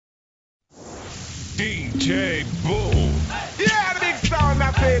DJ Boom. Yeah, the big sound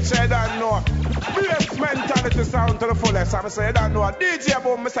that page, I don't know. Bassmentality sound to the fullest. I'm say, I don't know. DJ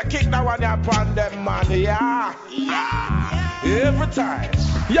Boom, Mr. Kick that one upon them, man. Yeah. Every time.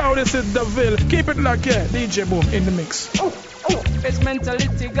 Yo, this is Deville. Keep it locked, yeah. DJ Boom in the mix.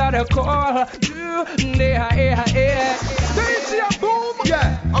 Bassmentality got a call. DJ Boom.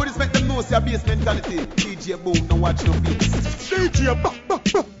 Yeah, I would expect them know say Bassmentality. DJ Boom, don't watch no beats. DJ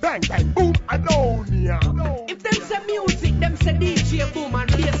bang bang boom alone, yeah. If them say music, them say DJ Boom and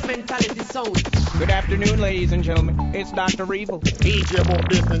Bassmentality sound. Good afternoon, ladies and gentlemen. It's Dr. Evil. DJ Boom,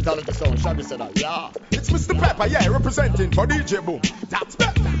 Bassmentality sound. Shaggy said that, yeah. It's Mr. Pepper, yeah, representing for DJ Boom. That's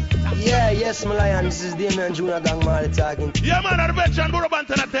better. Yeah, yes, my lion. This is Damien Junior Gang Marley talking. Yeah, man, and the veteran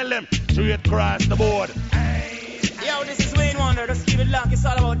Burbanton, I tell them, straight across the board. Yo, this is Wayne Wonder. Just keep it locked. It's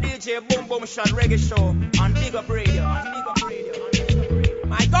all about DJ Boom Boom Shot Reggae Show on Big Up Radio.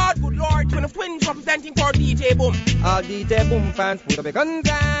 My God, good Lord, twin of twins representing for DJ Boom. All DJ Boom fans, put up a gun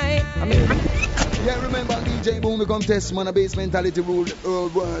time. Yeah, remember DJ Boom, we come test, man, a Bassmentality rule the whole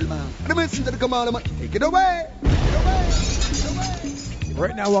world, man. The message to the commander, man, take it away.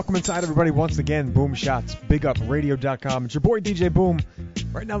 Right now, welcome inside, everybody, once again. Boom Shots, bigupradio.com. It's your boy, DJ Boom.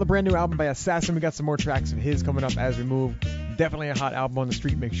 Right now, the brand new album by Assassin. We got some more tracks of his coming up as we move. Definitely a hot album on the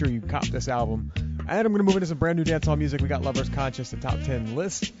street. Make sure you cop this album. And I'm going to move into some brand new dancehall music. We got Lovers Conscious, the top 10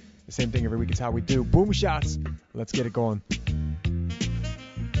 list. The same thing every week is how we do. Boom Shots. Let's get it going.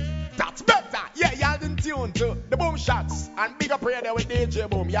 That's better. Yeah, y'all in tune to the Boom Shots and Big Up Radio with DJ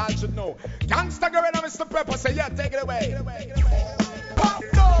Boom. Y'all should know. Gangsta Gorilla, Mr. Pepper, say yeah, take it away. Pop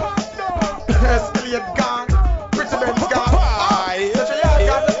no. Escalate gang. Pretty Benz gang. Aye. So y'all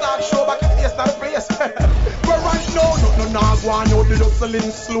got the start show back in face to the place. But right now, no go on out the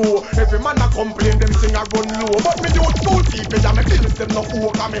hustling slow. Every man a complain, them thing a run low. But me do school people, and me bills them no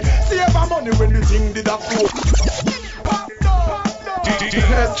work. And me save my money when the thing did a flow. Pop no. DJ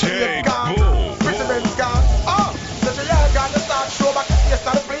Boom. Pretty Benz gang. So y'all got the start show back in face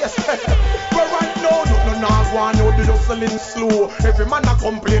to the place. But right now, no go on out the hustling slow. Every man a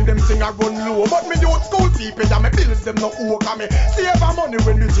complain, them thing a run low. But me do school people, and me bills them no work. And me save my money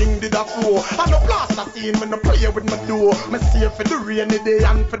when the thing did a flow. And no plaster scene, me no play with my door. Me save for the rainy day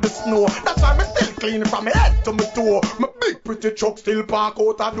and for the snow. That's why me still clean from my head to my toe. My big pretty truck still park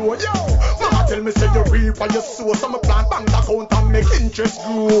out a door. Yo, mama tell me say you reap what you sow. So me plant bank account and make interest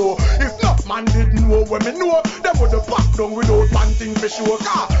grow. If not man didn't know when me know, them would have packed down without one thing for sure.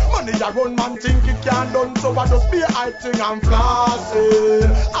 Car money a run, man think it can't done. So I just be hyping and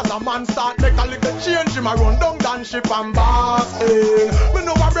flossing. As a man start make a little change, him a run down dan ship and basking. Me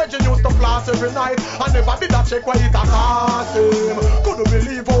know a brethren used to floss every night. I never did a check where it a cost him. Couldn't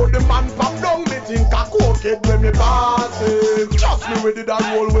believe how the man pop down. Me think a cokehead when me pass him. Trust me, we did a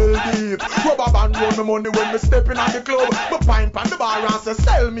roll well deep. Rubber band roll me money when me stepping at the club. Me pint pan the bar and say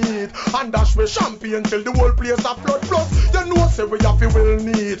sell meat. And dash with champagne till the whole place a flood. Plus, you know say we have to well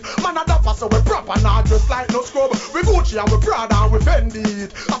need. Man a dapper so we proper not just like no scrub. We Gucci and we Prada and we Fendi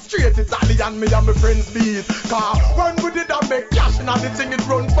it. A straight Italian me and my friends beat. Car when we did that make cash in the thing, it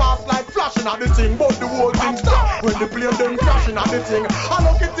run fast like flashing at the thing. But the whole thing stop when the plane them crashing at the thing. A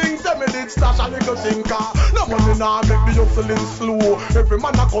lucky thing say me did stash a little thing. Car no money now make the hustling slow. Every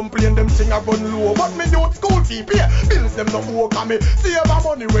man a complain them thing a run low. But me youth school keep here bills them no work. And me save my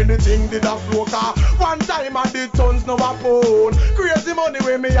money when the thing did a flow. Car one time I did tons no a pound. Crazy money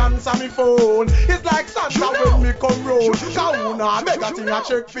when me answer me phone. It's like Santa when me come round. Kauna make a thing a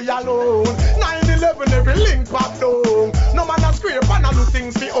check for your loan. 9/11 every link pop down. No man a scrape and a do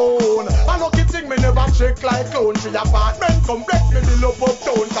things fi own. A lucky thing me never check like clown. See apartment complex me the love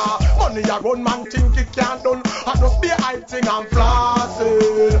uptown. Car money a run man think it can't done. I just be hype thing and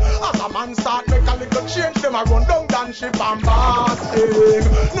flossing. As a man start make a little change, them a run down dan ship and basking.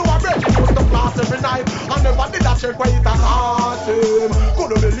 No a bread used to floss every night. I never did a check where it a cost him.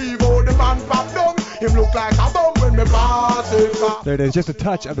 Couldn't believe how the man pop down. Him look like a bum when me pass him. There it is, just a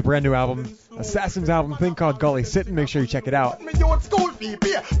touch of the brand new album. Assassin's album, thing called Gully Sittin'. Make sure you check it out.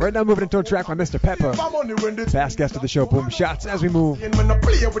 Right now, moving into a track by Mr. Pepper. Fast guest of the show, Boom Shots, as we move. When I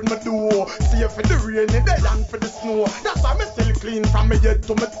play with my duo, see for the rainy day and for the snow. That's why me still clean from my head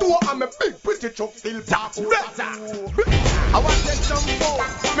to my toe. I'm a big pretty truck still park. I want to take some more.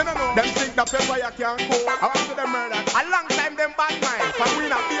 Me no know. Them think that Pepper you can't go. I want to them murder. A long time them bad mind. From we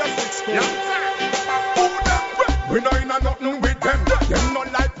not be a 6 school. We know in a nothing with them. Them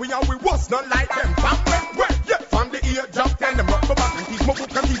not like we and we was not like them. Back when, yeah, from the age of 10. Them rock my back and teach my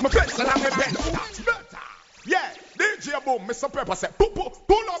book and teach my pencil and my pen. That's better. Yeah, DJ Boom, Mr. Pepper said, pull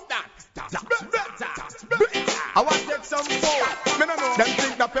up that. That's better. I want to take some more. Me no know. Them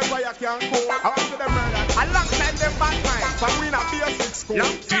think that them why I can't go. I want to them murder. A long time them bad mind, but we not be a six school.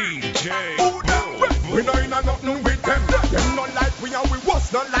 DJ Who them? We know in a nothing with them. Them not like we and we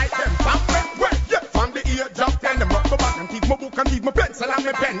was not like them. From when, yeah, from the age of 10, them rock my back and keep my book and keep my pencil and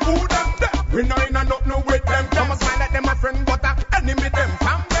my pen. Who them? We know in a nothing with them. Come and smile at them, my friend, but I enemy them.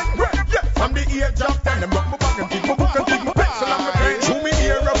 From when, yeah, from the age of 10, them rock my back and keep my book and keep my pencil and my pen. Show me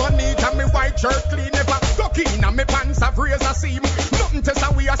here of a neat and me white shirt clean. Never tuck in and me pants have razor seam. Nothing to say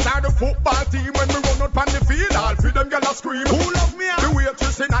we a start the football team. When we run out on the field, all for them gyal a scream. Who love me? The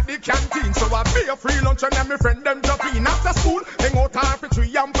waitress in at the canteen. So I pay a free lunch and then me friend them drop in. After school, hang out half a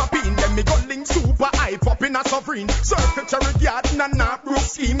tree and papine. Then me go link super high pop in a sovereign. Circle cherry garden and not roof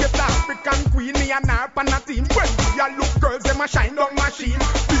scheme. Get the African queen, me and her pan a team. When we a look girls, them a shine down machine.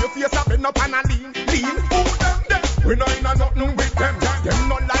 Be a face a bend up and a lean. Who them? We know in a nothing with them. Them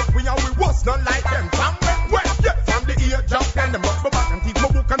not like we and we was not like them. From when, yeah, from the age of 10, them rock my back and keep my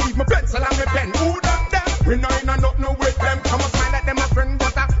book and keep my pencil and my pen. Who them? We know in a nothing with them. Come and smile at them, my friend,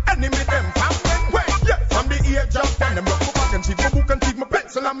 but I enemy them. From when, yeah, from the age of 10, them rock my back and keep my book and keep my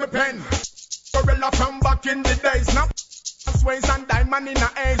pencil and my pen. Gorilla from back in the days, now sways and diamond in a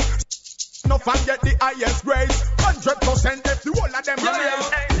age. No forget the highest grades. 100% if the whole of them remain.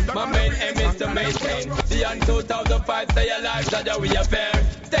 My main aim is to maintain beyond 2005, stay alive, such a we affair.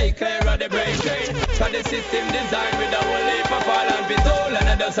 Stay clear of the brain drain. Cause the system designed with a whole heap of fall and pitol. And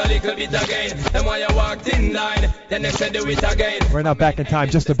I does a little bit again. Then when you walked in line, then they said do it again. We're now back in time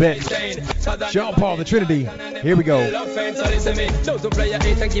just a bit. Jean Paul, the Trinity. Here we go. Those who play a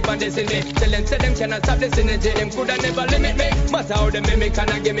hate and keep on dissing me. Tell them say them cannot stop this energy. Them coulda never limit me. Matter how they mimic and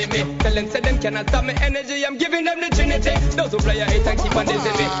I give me. Tell them say them cannot stop me energy. I'm giving them the Trinity. Those who play a hate and keep on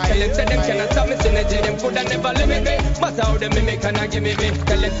dissing me. Tell them say them cannot stop me synergy. Them coulda never limit me. Matter how they mimic and I give me.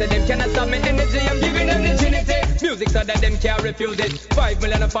 Tell them say them cannot stop me energy. I'm giving them the Trinity. Music so that them can't refuse it. 5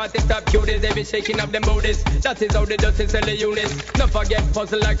 million of parties stop cuties. They be shaking up them booties. That is how they just sell the units. Don't forget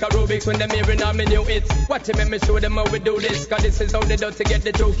puzzle like a Rubik's when them hearing all me new hits. Watch them and me show them how we do this. Cause this is how they do to get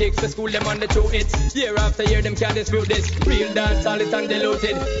the true kicks. We school them on the true hits. Year after year them can't dispute this. Real dance solid and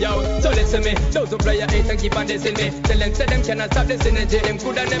diluted. Yo, so listen me. Those who play a hate and keep on dissing me. Tell them say them cannot stop this energy. Them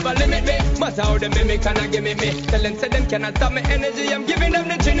coulda never limit me. Matter how they mimic and I give me. Tell them say them cannot stop me energy. I'm giving them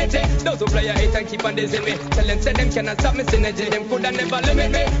the Trinity. Those who play a hate and keep on dissing me. Tell them say them cannot stop me synergy. Them coulda never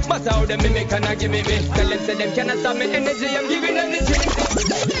limit me. Matter how they mimic and I give me. Tell them say them cannot stop me energy. I'm giving them the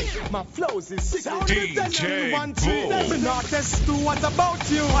Trinity. My flows is sick. DJ Boom. Let me not test you. What about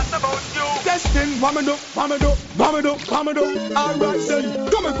you? Testing. Wamado. Alright then.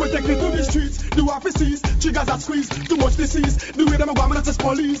 Come and protect me to the streets. The offices, triggers are squeezed. Too much disease. The way them a woman that's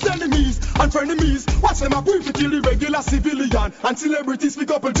police, enemies and frenemies. Watch them a brief to kill the regular civilian and celebrities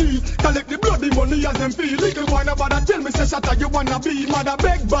pick up a G. Collect the bloody money as them feel. Little boy about that tell me say shut up you wanna be. Mother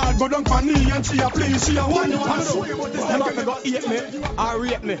beg bad go down for knee and she a please. She a one you wanna show you what this them have to go eat me or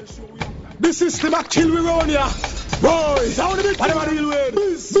rape me. The system a kill we round here. Boys, how the big what am I deal with?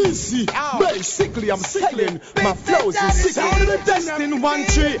 Busy, basically I'm sickling. My flows is sick. How the testing 1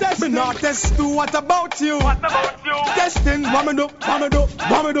 3. Me not test 2. What about you? Testing. Wamado. Alright,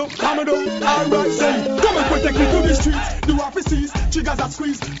 say. Come and protect me to the streets. The offices, triggers are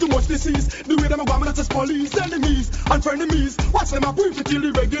squeezed. Too much disease. The way them a woman that's police, enemies and frenemies. Watch them a brief to kill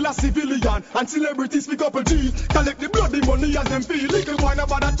the regular civilian and celebrities pick up a G. Collect the bloody money as them feel. Little boy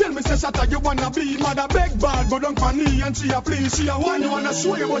about that tell me say shut up you wanna be. Mother beg bad go down for knee and she a please. She a one you wanna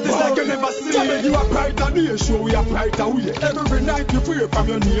show you but it's like you never see. Tell me you a brighter day show we a brighter way. Every night you pray from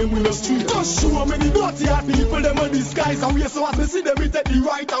your name with a street. Just show me the dirty people them a disguise away. So as me see them we take the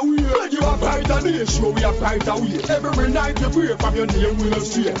right away. When you a brighter day show we a brighter way. Every night you pray from your name with a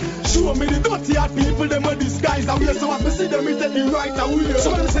street. Show me the dirty people them a disguise away. So as me see them we take the right away.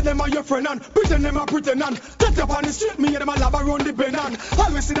 So when me say them are your friend and pretend them a pretend and get up on the street me and them a lab around the bend and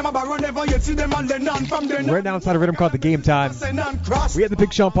always see them a bar never yet see them a lend on from then. Right now inside a rhythm called The Game Time. We had the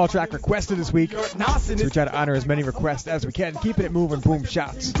big Jean Paul track requested this week, so we try to honor as many requests as we can. Keeping it moving, boom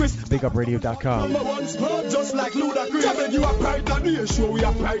shots. BigUpRadio.com. Just like Ludacris. Tell me you a brighter day, show we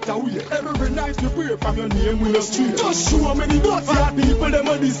a brighter way. Every night you pray from your name with a street. Just show me the dirty people them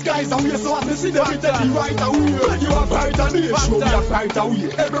a disguise away. So as me see them we take the right away. When you a brighter day, show we a brighter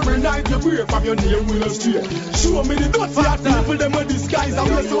way. Every night you pray from your name with a street. Show me the dirty people them a disguise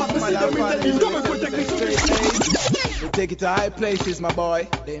away. So as me see them we take the right away. We take it to high places, my boy.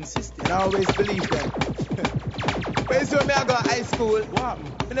 They insist. And I always believe them. Where's when I go to high school? What?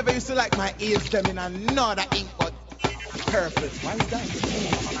 I never used to like my ears them in another ink, but perfect. Why is that?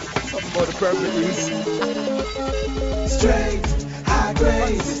 Something about the perfect is straight, high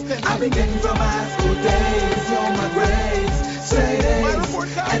grades. I've been getting from my high school days. On my grades. straight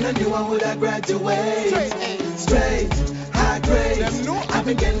A's, and I knew I would have graduated. Straight, high grades, I've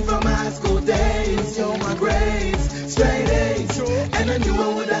been getting from high school days. Yo, my grades, straight A's, and I knew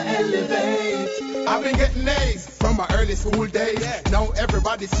I would have elevate. I've been getting A's from my early school days. Now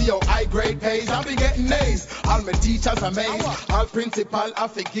everybody see how high grade pays. I've been getting A's. All my teachers amazed. All principal I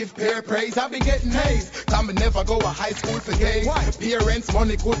forgive peer praise. I've been getting A's. Come and never go to high school for gays. Parents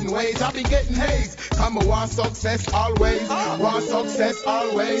money couldn't wait. I've been getting A's. Come and want success always. Want success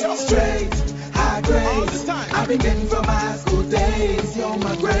always. Straight, high grades, I've been getting from high school days. Yo,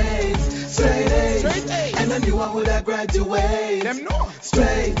 my grades, straight A's, and I knew I would have graduated.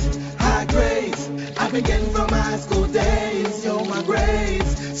 Straight, high grades, I've been getting from high school days. Yo, my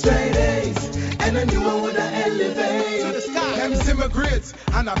grades, straight A's, and I knew I would have elevated. Them see my grades,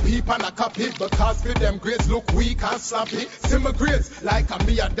 and I peep and I copy, because for them grades look weak and sloppy. See my grades, like a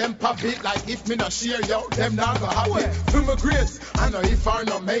me and them pop it, like if me not share yo, them not go happy. For my grades, I know if I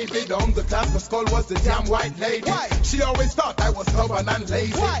know maybe the younger class, my skull was the damn white lady. She always thought I was stubborn and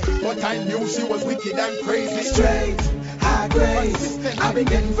lazy, but I knew she was wicked and crazy. Straight, high grades, I've been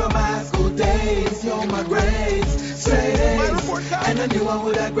getting from high school days. Yo, my grades, straight A's, and I knew I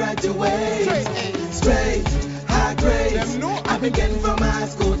would have graduated. Straight, high grades, I've been getting from high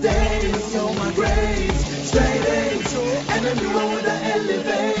school days. Yo, my grades, straight A's, and I knew I would have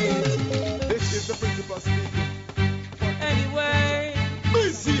elevate. This is the principal speaking. Anyway,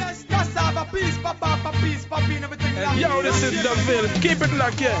 just have a piece, papa, piece, papi, and everything. Yo, this is the Ville. Keep it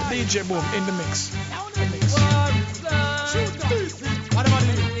locked, yeah. DJ Boom in the mix. What about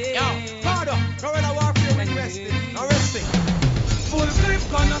you? Yo, Cardo, go in a warfare when you resting. No resting. full clip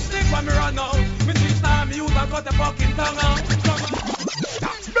gonna stick when me run out. Me teach time me use and cut the fucking tongue out.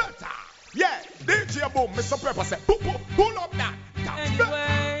 That's better. Yeah, DJ Boom, Mr. Pepper said, pull up that. That's better.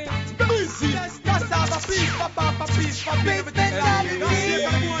 That's better. Just have a piece, papa, piece, papi, everything. Don't see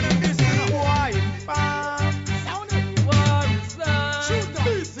if I'm one of this, you know.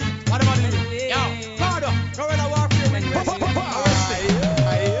 What about you? Yo, Cardo, go in a warfare when you resting.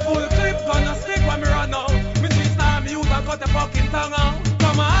 Full clip gonna stick when me run out. Me teach time me use and cut the fucking tongue out.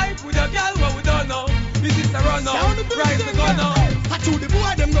 Come on hype with a girl what we don't know. This is a run out, rise the gun out. I told the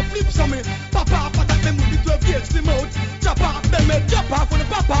boy them no flip some me. Papa attack them with the 12 gauge the mouth. Chop off them head, chop off when the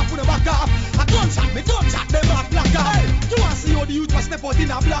papa off when the back off. A gunshot me gunshot them off black off. You want see how the youth was step out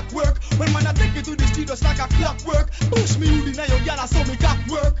in a black work. When man I take you to the street just like a clockwork. Push me you in your yard so me got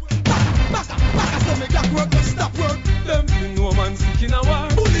work. Back so me got work, don't stop work. Them thing no man sick in a war.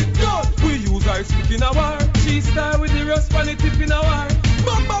 Bullet gun. We use our stick in a war. She star with the rest funny tip in a war.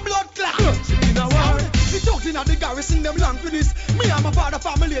 Bamba blood clot. Chip in a war. The thugs in the garrison them long for this. Me and my father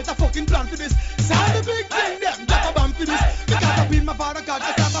family a fucking plan for this. Sound the big thing them got a bomb for this. Because I been my father God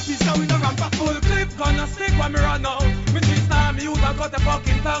just have a piece now we no run back. Full clip gonna stick when me run out. Me teach time me use and cut the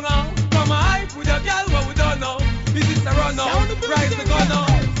fucking tongue out. Come on hype with a girl what we don't know. This is a run out, rise the gun out.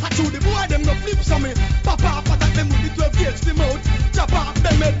 I told the boy them no flip some me. Papa attack them with the 12 gauge the mouth. Chop off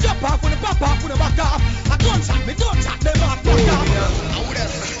them head, chop off when the papa off when the back off. A gunshot me gunshot them off back off.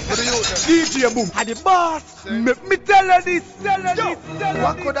 DJ Boom, I the boss. me tell her this.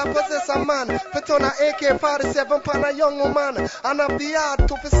 What could I possess a man? Fit on a AK-47 pan a young woman. And have the heart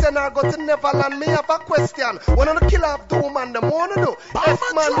to send her go to Neverland. Me have a question. One of the killer of the woman, them wanna know.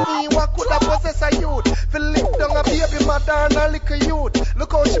 F-man me, what could I possess a youth? Feel lift down a baby mother and a little youth.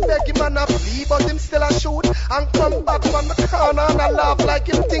 Look how she beg him and a flee, but him still a shoot. And come back from the corner and a laugh like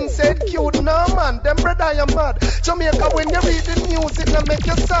him things said cute. No man, them brother I am mad. Jamaica when you read the news, it no make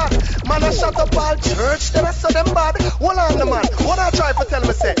you sad. Man I shut up all church, the rest of them bad. Hold on the man, what I try to tell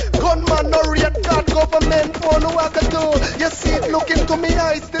me say, gunman no rate God government for no I can do. You see it look into me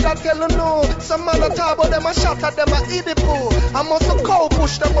eyes, did I tell you no? Some man a talk about them a shot at them a eat the poo. I must a cow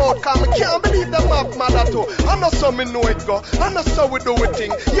push them out, cause me can't believe them have mother too. I know so me know it go, I know so we do it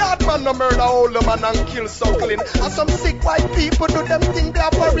thing. Yard man no murder all the man and kill suckling. And some sick white people do them thing they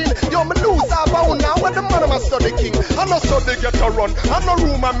are foreign. Yo me lose our bound now when the man must study king. I know so they get a run, I know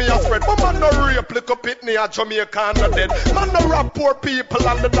room and me a spread. But man no rape like a pitney a Jamaica and a dead. Man no rob poor people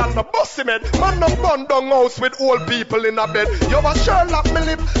and the land no bust him head. Man no burn down house with old people in a bed. Yo a Sherlock me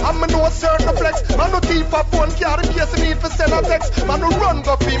lip and me know a certain flex. Man no thief a phone card in case he need for send a text. Man no run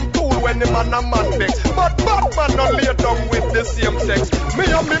go film tool when the man a man vex. But bad man no lay down with the same sex. Me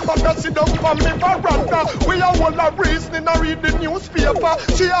and me mother sit down for me veranda. We a whole a reasoning and read the newspaper.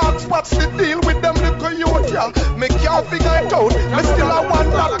 She asks what's the deal with them little youth, y'all. Me can't figure it out. Me still a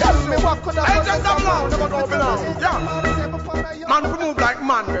wonder. Tell me what could I just come down, never go down. Yeah. Man we move like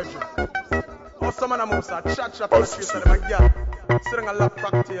man, Reggie. Or some man a move so chat on the streets and them a girl. Sitting a lap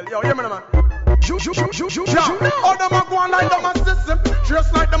cocktail. Yo, hear me man. All them a go on like them a system,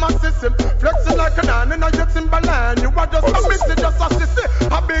 dress like them a system, flexing like a man in a your Timberland. You are just a missy, just a sissy,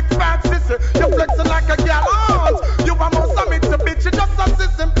 a big fat sissy. You flexing like a gal aunt. You a most a mix a bitch, you just a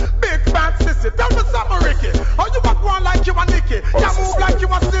system, big fat sissy. Tell me something, Ricky. Or you a go on like you a Nicky. You move like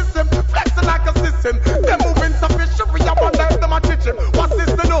you a system, flexing like a system. They moving sufficient, we a wonder if them a chicken. What's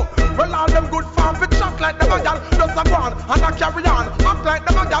this to know? Well, all them good farm for chuck like them a gal. Just a go on and a carry on. Act like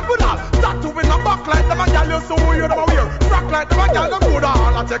them a gal, good all. Tattoo in a back like them a gal. You so who you them a wear. Rock like them a gal, them good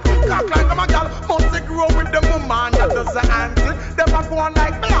all. I take cock like them a gal. Must they grow with them woman that does the auntie. Them a go on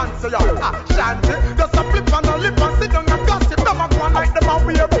like Beyonce, yeah. Shanty. Just a flip and a lip and sit down and gossip. Them a go on like them a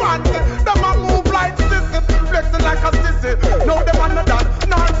wear panty. Them a move like sissy, flexing like a sissy. No, them a no dance,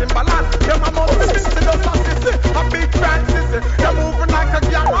 not Timberland. Them a must be missing just a sissy, a big fat sissy. Them moving like a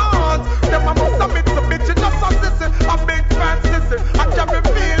gal aunt. Them a must a mix a bitch, just a sissy, a big fat sissy. I carry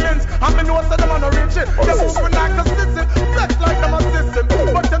feelings, and me know say them a no rich it. Them moving like a sissy, flex like them a sissy.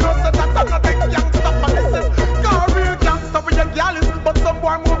 But you know say that I'm not a gangster for this is. Got a real gangster with your gallis, but some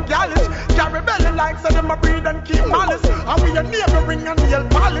boy move gallish. Carry belly like say them a breed and keep malice. And we a neighboring and nail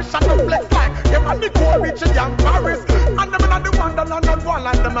polish and the flex like them a Nicole Richie and Paris. And them in the wonderland not one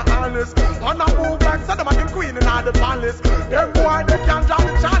like them a Alice. And I move like say them a the queen in all the palace. Them boy they can't draw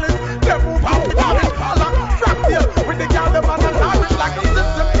the chalice. They move out with all the color. Track deal with the gal them and the Irish like a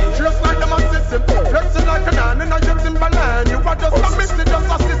system. Just like them a system. Flexing like a man in a your Timberland. You are just a missy, just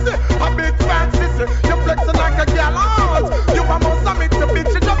a sissy, a big fat sissy. You flexing like a gal aunt. You a must a mix a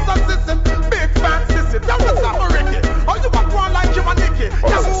bitch, just a system, big fat sissy. Tell me something, Ricky. Or you a go on like you a Nicky.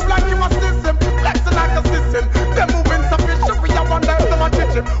 You move like you a system, flexing like a system. They moving sufficient, we a wonder if them a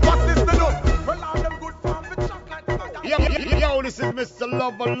chicken. What's this to do? Well, all them good farm for chuck like them a gal. Yo, this is Mr.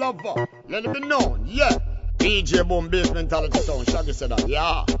 Lover. Let it be known, yeah. DJ Boom, Bassmentality sound. Shaggy said that,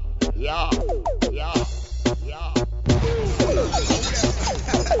 yeah.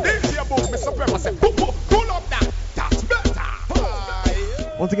 DJ Boom, Mr. Pepper said, pull up that. That's better.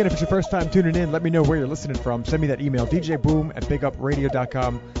 Once again, if it's your first time tuning in, let me know where you're listening from. Send me that email,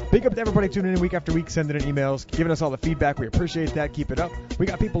 djboom@bigupradio.com. Big up to everybody tuning in week after week, sending in emails, giving us all the feedback. We appreciate that. Keep it up. We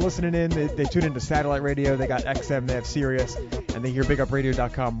got people listening in. They tune into satellite radio. They got XM, they have Sirius, and they hear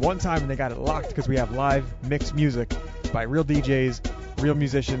bigupradio.com one time, and they got it locked because we have live mixed music by real DJs, real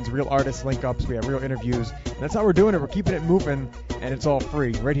musicians, real artists link-ups. We have real interviews. And that's how we're doing it. We're keeping it moving, and it's all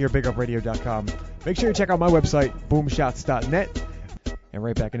free right here, bigupradio.com. Make sure you check out my website, boomshots.net. And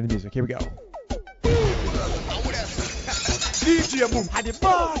right back into the music. Here we go. DJ Boom had the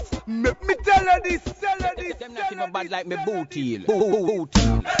boss. Make me tell her this. Them not even bad like me booty.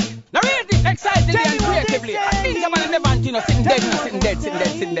 Now read this excitedly and creatively. I think I'm never until sitting dead.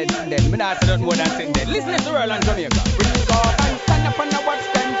 Me not say don't know that sitting dead. Listen to Earl and Jamaica. Bring up and stand up and watch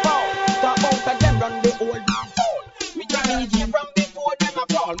them fall. Talk about them run the old fool. Me DJ from before them a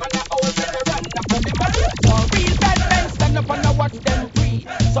call. Man a old veteran. For real bad men stand up and watch them free.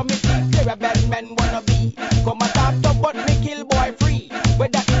 So me think clear a bad men wanna be. Come and talk to but me kill boy free.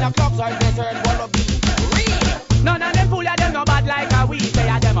 Whether in a clubs or desert wanna be. None of them fool ya, them no bad like a we. Say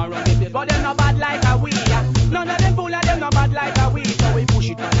a them a run the place, but them no bad like a we. None of them fool ya, them no bad like a we. So we push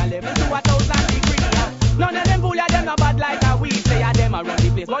it on a level to 1,000 degrees. None of them fool ya, them no bad like a we. Say a them a run the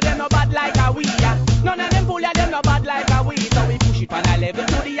place, but them no bad like a we. None of them fool ya, them no bad like a we. So we push it on a level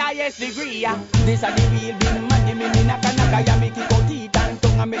to the highest degree. This a the real big man, give me naka ya make it out teeth and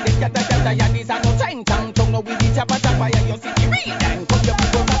tongue and make them kata ya. This a no time tongue no with the chapa ya. You see the real and come your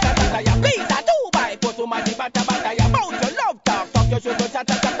people kata ya. Please a do by put to my bata ya. About your love talk you should go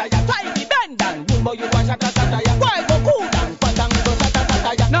chata ya. Try the bend and boom boy you want chata ya. Why go cool down patang go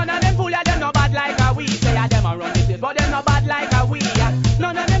chata ya. None of them fool ya, them no bad like a we. Say a them a run the place, but them no bad like a we.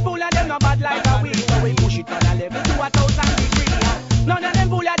 None of them fool ya, them no bad like a we. So we push it on a level to 1,000 degrees. None of them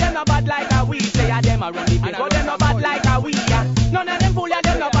fool ya, them no bad like a we. Say a them a run the place, but them no bad like a we. None of them fool ya,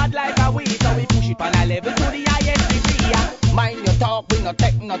 them no bad like a we. So we push it on a level to the highest degree. Mind your talk, we no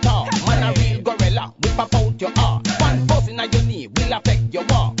take no talk. Man a real gorilla, whip up out your heart. One bust in your knee will affect your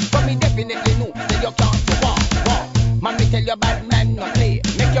walk. But me definitely know that you can't to walk. Man, me tell you bad man no play.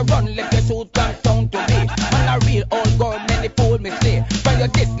 Make you run like your suit come down to me. Man a real old girl, many fool me slay. From your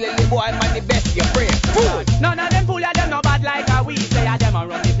this lily boy, man the best you pray. Fool! None of them fool ya, them no bad like a we. Say a them a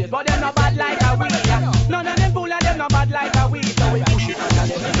run the place, but them no bad like a we. None of them fool ya, them no bad like a we. So we push it on a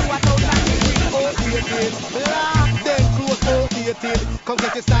level to 1,000 degrees. Then close outdated. Come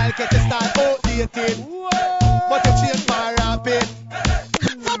get your style, outdated. But you change my rapid.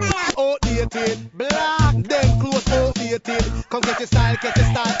 Outdated. Black. Then close outdated. Come get your style,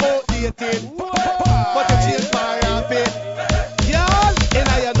 outdated. But you change my rapid. Y'all, in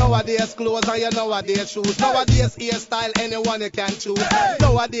your nowadays clothes. clothes and you nowadays shoes. Nowadays hairstyle, anyone you can choose.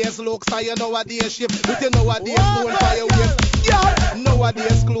 Nowadays looks and you nowadays shape. With you nowadays phone for your waist. Yeah.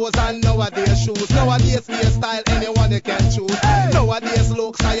 Nowadays clothes and nowadays shoes. Nowadays hairstyle, anyone you can choose. Nowadays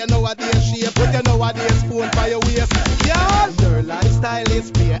looks and you nowadays shape. With you nowadays phone for your waist. Yeah. Your lifestyle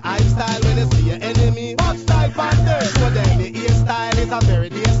is pure hype style when you see your enemy. What style pattern? Show them the hairstyle is a very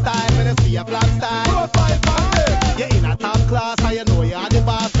dear style when you see a flat style. Profile pattern. You're in a top class and you know you're the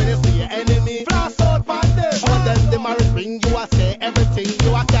boss when you see your enemy. Flash out pattern. Show them the marriage ring. You a say everything.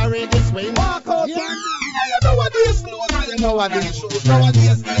 You a carry this way. Walk out. Yeah. You nowadays clothes and you nowadays shoes.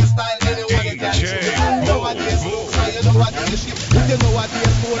 Nowadays hairstyle anyone you can choose. Nowadays looks and you nowadays shape. You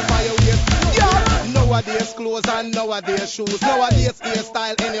nowadays phone for your waist. Yeah. Nowadays clothes and nowadays shoes. Nowadays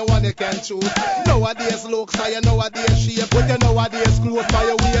hairstyle anyone you can choose. Nowadays looks and you nowadays shape. Put your nowadays clothes by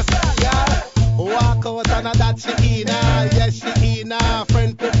your waist. Yeah. Walk out and that she in yes she in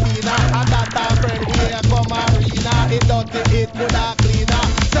friend Pupina and that her friend here come arena. It dirty it coulda cleaner.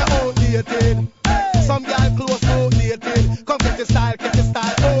 Say outdated. Some girl clothes outdated. Come get your style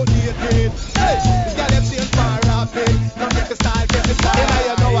outdated. Hey, this girl them change for rapid. Come get your style. In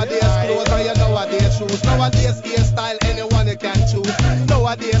your nowadays clothes and your nowadays shoes. Nowadays hairstyle anyone you can choose.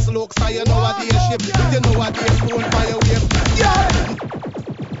 Nowadays looks and your nowadays shape. With your nowadays phone for your waist. Yeah.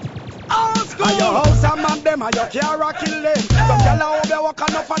 And your house and man them and your car a kill them. Some gyal a over walk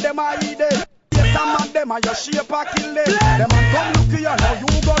enough of them a eat them. Yes, and man them and your shape a kill them. Them man come look you now you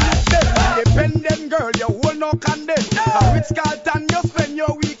go look them. Independent girl you hold no condemn. A Ritz Carlton you spend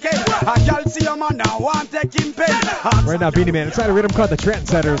your weekend. A gyal see your man now want take him pen. Right now, Beanie Man, inside a rhythm called the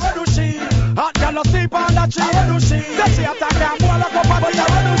Trendsetters. Where do she? Hot gyal no sleep on the tree. Where do she? Say she attack them boy like a party.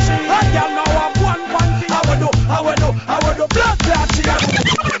 Where do she? Hot gyal now have one panty. I would do blood clot she.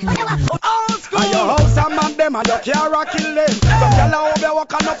 And your house and man them and your car a kill them. Some gyal a over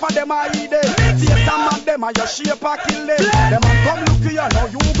walk enough of them a eat them. Face and man them and your shape a kill them. Them man come look you now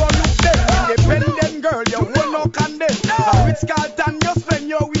you go look them. Independent girl you hold no condemn. A Ritz Carlton you spend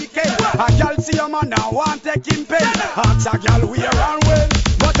your weekend. A gyal see your man now want take him pen. Ask a gyal where and when.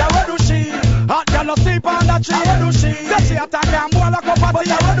 But where do she? Hot gyal no sleep on the tree. Where do she? Say she attack and boy like a party.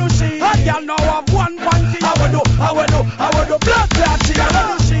 Where do she? Hot gyal now have one panty. I would do blood clot she. Where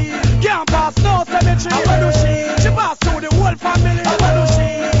do she? Can't pass no cemetery. Where do she? She pass through the whole family. Where do she?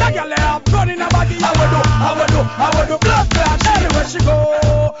 That girl have gun in her body. I would do blood clot she. Anywhere she go,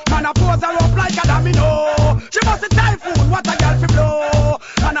 man a pose her up like a domino. She must a typhoon, what a girl fi blow.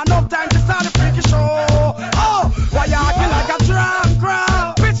 And enough time to start the freaky show. Oh, why you acting like a drunk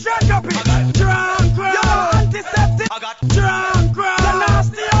crowd? Bitch, drunk your bitch. Drunk crowd. You're antiseptic. I got drunk crowd. The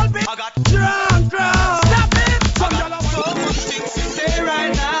nasty old bitch. I got drunk crowd. Stop it. Some y'all have so much things to say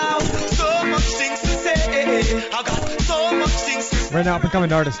right now. So much things to say. I got so much things to say. Right now, up and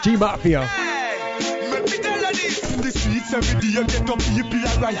coming artist G Mafia. In the streets every day you get up people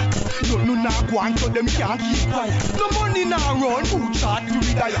a riot. No go on so them can't keep quiet. No money now run, who chart to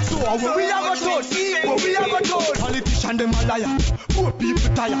retire. So when we have a told, politician them a liar. Poor people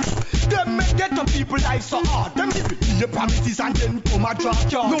tired. Them make get up people life so hard. Them give it the promises and then come a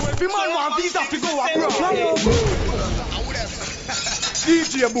drop you. No every man want visa to go abroad.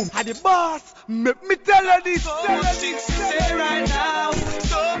 DJ Boom, and the boss, make me tell you this. Right now.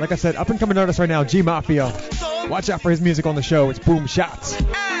 Like I said, up and coming artist right now, G Mafia. Watch out for his music on the show. It's Boom Shots. In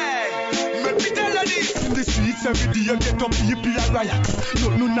the streets every day you get up people a riot.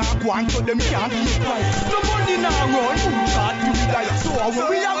 No go on so them can't keep quiet. No money now run, who chart to retire. So when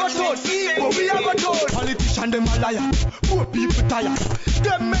we have a told, politician them a liar. Poor people tired.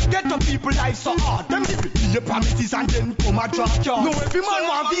 Them make get up people life so hard. Them give it the promises and then come a drop you. No every man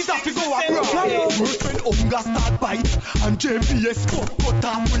want visa to go abroad. Worse when hunger start bite and JPS cut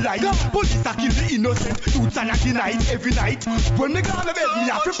off with light. Police a kill the innocent, youths and a denied every night. When me go to bed, me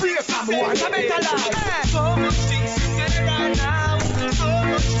have to pray for me want a better life. So much things to say right now. So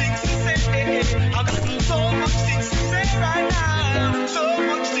much things to say. I got so much things to say right now. So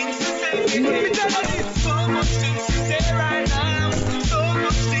much things to say. Let me tell you this. So much things to say right now. So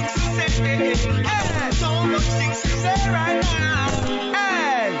much things to say. So much things to say right now.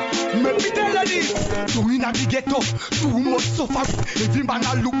 Hey, let me tell you this. You in a the ghetto, too much suffering. Every man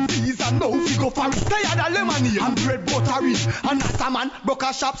a look visa, no fi go for it. Tired of lemonade and bread buttery. And as a man broke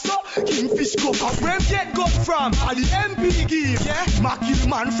a shop, so kingfish go for where get got from. All the MP give, yeah. Ma kill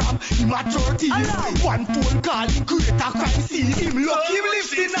man from him at 13. One phone call, him create a crime scene. Him lucky him live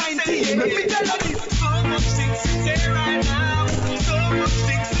to 19. Let me tell you this. So much things to say right now. So much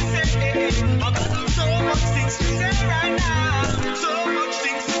things to say. I got so much things to say right now. So much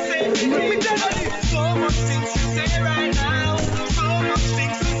things to say. Let me tell you this. So much things to say right now. So much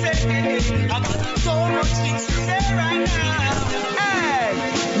things to say.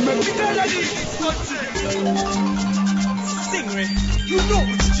 Stingray, you know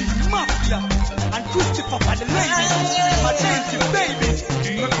it's G Mafia and Christopher for the ladies. My dancing babies,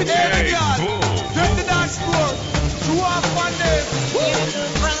 my pinata girl, turn the dance floor, show off on them.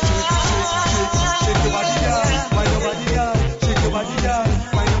 Shake your body, girl, why nobody, girl? Shake your body, girl,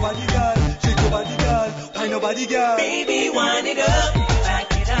 why nobody, girl? Shake your body, girl, why nobody, girl? Baby, wind it up,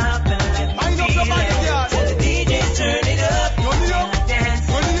 back it up, and let me wind up your body, girl. Tell the DJ turn it up, turn it up, dance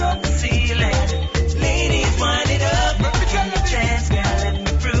turn it up. on the ceiling. Ladies, wind it up, give me a chance, girl, let me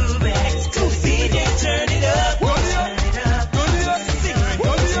prove it. Tell the DJ turn it up, turn it up, turn it up, sing it,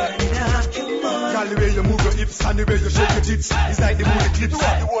 turn it up, come on. Girl, the way you move your hips and the way you shake your tits, it's like the movie clips of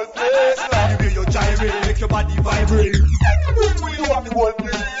the whole place. The way you gyrate, make your body vibrate. You have the whole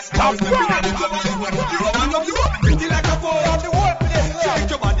place. Stop pretty like a fool of the whole place. Shake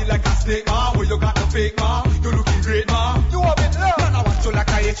your body like a snake, ma. Where you got the fake, ma. You looking great, ma. You have it love. Man, I want you like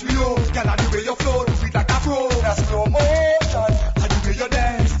a HBO. Girl, and the way you flow, sweet like a pro. That's slow motion. And the way you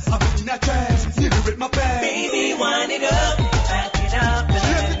dance, I'm in a trance. Need it with my pants. Baby, wind it up, back it up,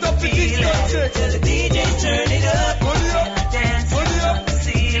 and let me feel it. Till the DJ turn it up, dance on the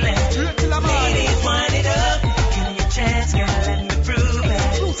ceiling. Ladies, wind it up, give me a chance, girl, let me prove it.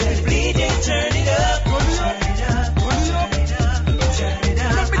 Till the DJ turn it up, turn it up, turn it up, turn it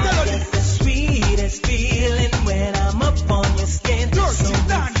up. I get the sweetest feeling when I'm up on your skin. So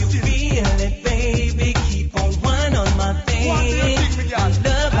if you feel it, baby, keep on one on my thing. I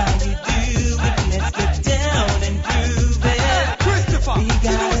love how you do it. Let's get down and groove it. Christopher, we gotta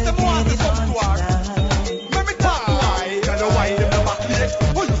get it on tonight. Let me talk why. Girl, you wine them the back leg.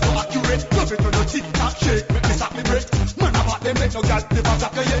 Oh, you so accurate. Love it when you tick-tock shake. Make me stop me break. Man, about them make no girl never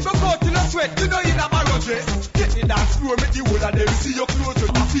jack your head. Don't go till you sweat. You know you not my dress. Get the dance floor, make the whole of them see your clothes. You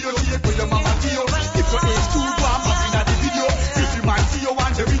feel your shape when your mama see you. If your age too warm, I'm in the video. If you might see you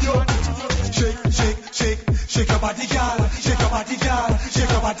on the video. Shake, shake, shake. Shake your body, girl. Shake your body, girl. Shake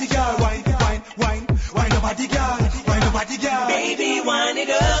your body, girl. Wine, wine, wine. Wine your body, girl. Wine your body, girl. Baby, wind it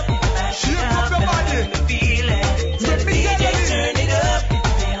up. Shake up your body. Feel it. Till the DJ turn it up.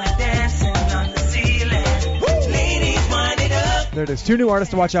 Feel like dancing on the ceiling. Ladies, wind it up. There it is. 2 new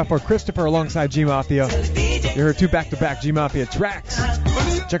artists to watch out for. Christopher alongside G Mafia. You heard 2 back-to-back G Mafia tracks.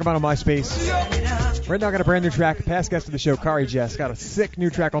 Check them out on MySpace. Right now I got a brand new track. Past guest of the show, Kari Jess. Got a sick new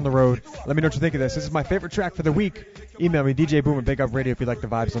track on the road. Let me know what you think of this. This is my favorite track for the week. Email me, DJ Boom at Big Up Radio if you like the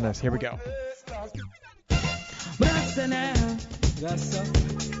vibes on this. Here we go.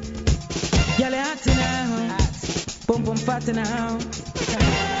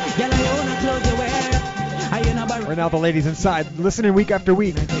 Right now the ladies inside listening week after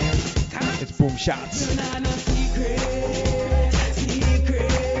week. It's Boom Shots.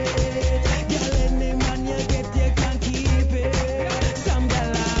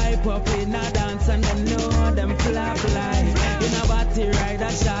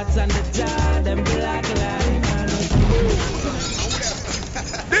 Shots and the jar, them black line.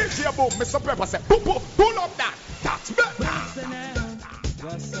 DJ Boom, Mr. Pepper said, boom, boom, pull up that. That's better.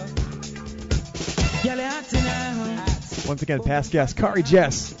 Once again, past guest, Kari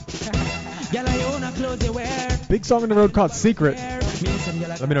Jess. Big song on the road called Secret.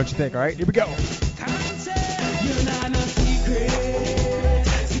 Let me know what you think, alright? Here we go.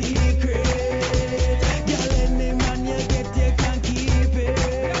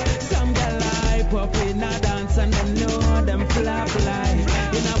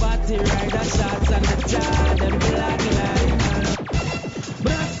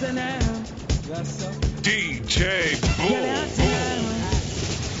 DJ Boom.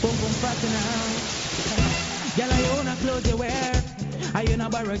 Girl, I own a clothes you wear. I own a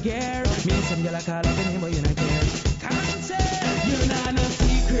borrow gear. Me and some girl I call up in him, but you not care. Come on, say you're not no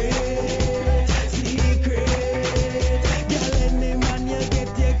secret, secret. Girl, any man you get,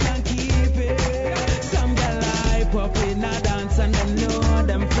 you can keep it. Some girl hype up in a dance and them know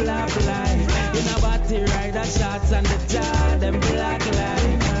them flap like. In a body rider shots and the jar, them black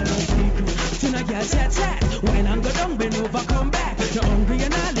like. Tonight, girl, chat, chat. Wine and go down, bend over, come back. You're hungry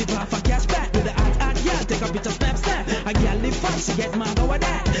and I live off a cash back. With the hot girl, take a bit of snap, snap. A girl live fast, she get mad over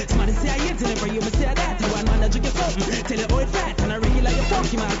that. Somebody say I ain't till for you, me say that. You want man to drink your something, tell you how it fat. And I regular your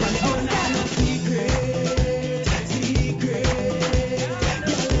funky man, call it own that. No secret, secret.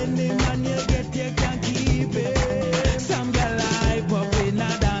 Girl, any man you get, you can keep it. Some girl hype up in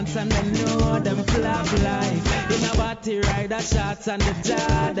a dance and them know them flap like. In a body rider shots and the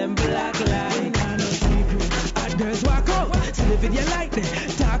jar, them black line. No secret. Girls walk out, see the video like that,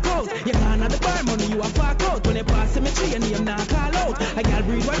 talk out. You can't have the bar money, you a fuck out. When they pass cemetery, and name not call out. A girl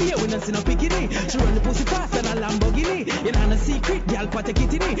breathe one here, we not see no bikini. She run the pussy fast and a Lamborghini. You know no secret, girl put a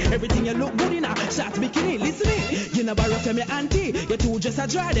kitty. Everything you look good in a short bikini. Listen it, you never rough from your auntie. You two just a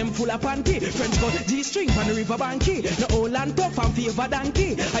dry them full of panty. French cut G-string from the river banky. No old and tough and favor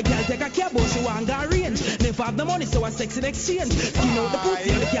donkey. A girl take a cab, but she want go range. Never have the money, so a sex in exchange. Skin out the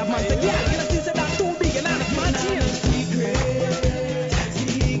pussy and the cab man say, yeah, you know since that too big and honest man change. Secret.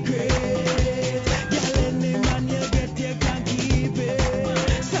 Girl, any man you get, you can keep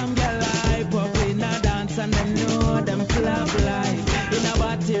it. Some girl hype up in a dance and them know them flap life. In a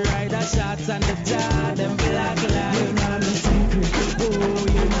body rider shots and the jar, them black life. You know no secret, oh,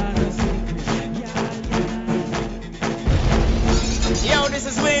 you know no secret. Yo, this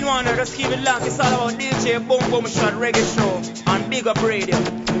is Wayne Wonder, just keep it locked. It's all about DJ Boom Boom Shot Reggae Show on Big Up Radio.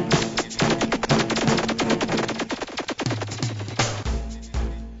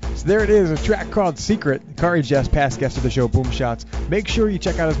 So there it is, a track called Secret. Kari Jess, past guest of the show, Boom Shots. Make sure you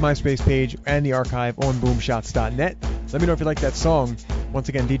check out his MySpace page and the archive on boomshots.net. Let me know if you like that song. Once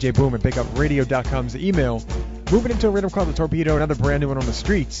again, DJ Boom at BigUpRadio.com is the email. Moving into a rhythm called The Torpedo, another brand new one on the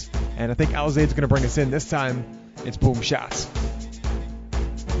streets. And I think Alzade's going to bring us in. This time, it's Boom Shots.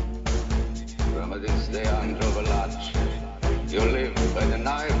 Remember this day unto the lodge. You live by the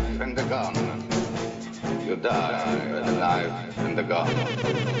knife and the gun. You die by the knife and the gun.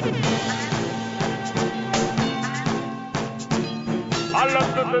 I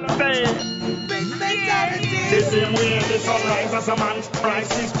love the day. The same way the sunrise as a man's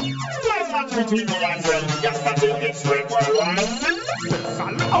prices. Life not between me and them. Yesterday it's straight worldwide.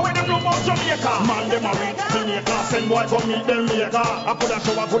 I went to blow about Jamaica. Man, them a read Jamaica. Send boy come meet them later. I coulda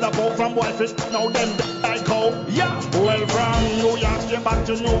show, I coulda bow from boy fish. Now them like cow. Yeah. Well, from New York straight back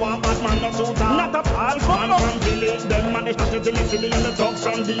to New York. Bad man not too tough. Not a half man from village. Them man they started to the city and the dogs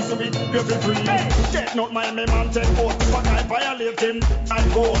from these to be beauty free. Get not my man take boat. But I violate him. I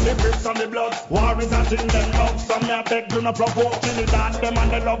go the bricks and the blood. War is a thing them love. Some me a beg do not provoke. Trinidad them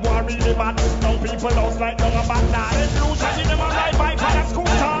and the love war really bad. Some people house like down a bad night. They blue shaggy them a ride bike on a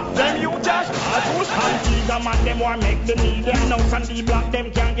scooter. Them you just a tools. Antigua man them want make the need. Them now Sandy Black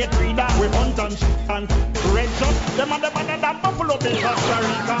them can't get reader. We hunt and shit and red shot. Them and the better than Buffalo Bill Costa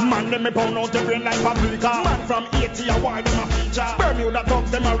Rica. Man them me pound out the brain like paprika. Man from 80 a war them a feature. Bermuda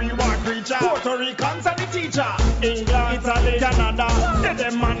thugs them a real war creature. Puerto Ricans are the teacher. England, Italy, Canada. They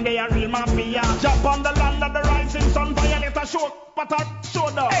them man they a real mafia. Japan the land of the rising sun. Violate a show. But I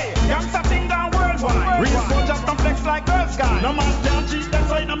showed up. Hey, youngster thing down worldwide. Real soldiers don't flex like Girl Sky. No man can't cheat, that's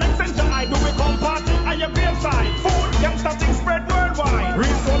why no make sense. I do it come party at your graveside. Fool, youngster thing spread worldwide.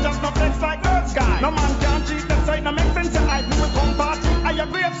 Real soldiers don't flex like Girl Sky. No man can't cheat, that's why no make sense. I do it come party at your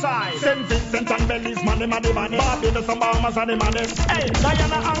graveside. St. Vincent and Belize, money. Barbados and Bahamas are the maddest. Hey,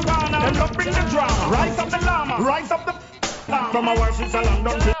 Guyana and Ghana, them love bring the drama. Rise up the llama, rise up the from our Switzerland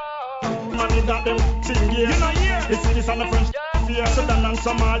down to money that them sing here. You know here, it's this and the French. Sudan and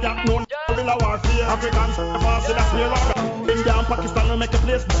Somalia, no guerrilla warfare. Africans, fast in a spear. India and Pakistan will make a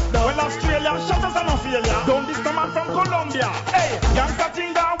place. Well, Australia, shut us and no failure. Don't this the man from Colombia. Hey, gangsta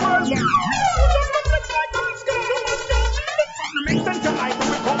thing down world. Make sense to hide when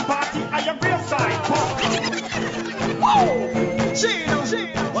we come party at your graveside. Whoa! Chino,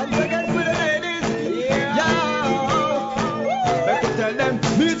 what you again for the ladies? Yeah. Let me tell them,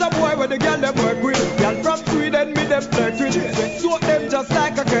 me's a boy with the girl them work with. Girl from Sweden, me them flirt with. Soak them just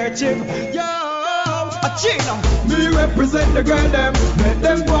like a kerchief. Yo, a Chino. Me represent the girl them. Let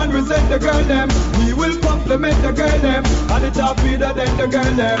them go and resent the girl them. We will compliment the girl them. And it's a feeder than the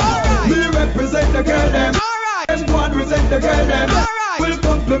girl them. Right. Me represent the girl them. Them go and resent the girl them. Right. We'll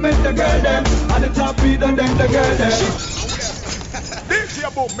compliment the girl them. And it's a feeder than the girl them.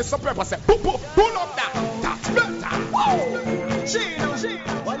 DJ Boom, Mr. Pepper said, pull up that. That's better. Whoa. Chino.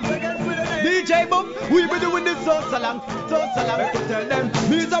 What you again for the DJ Boom, we be doing this so long. Make you tell them,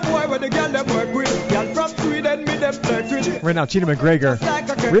 me's a boy with the girl them work with. Girl from Sweden, me them flirt with. Right now, Chino McGregor.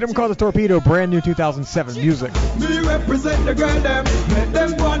 Rhythm called The Torpedo, brand new 2007 music. Me represent the girl them. Let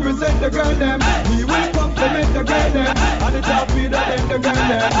them go and resent the girl them. We will compliment the girl them. And it's happy that them the girl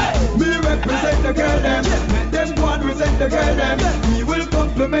them. Me represent the girl them. Let them go and resent the girl them. We will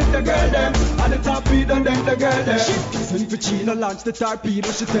compliment the girl them. And it's happy that them the girl them. Listen for Chino launch the torpedo.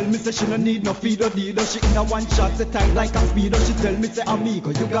 She tell me say she no need no feed or dealer. She in a one shot, say tight like a speedo. She tell me say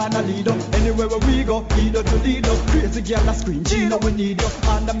amigo, you gonna lead up. Anywhere where we go, leader to leader. Crazy girl a scream, Chino we need you.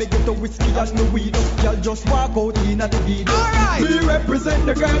 And I make it the whiskey and the weed up. Girl just walk out in at the video. Alright, we represent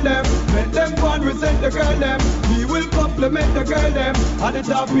the girl them. Make them one resent the girl them. We will compliment the girl them. And the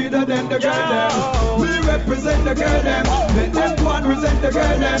torpedo them the girl them. We represent the girl them. Make them one resent the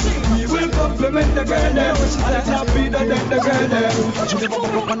girl them. We will compliment the girl them. And the torpedo them the girl them. She never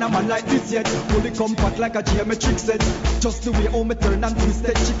walk up on a man like this yet. Fully compact like a geometric set. Just the way how me turn and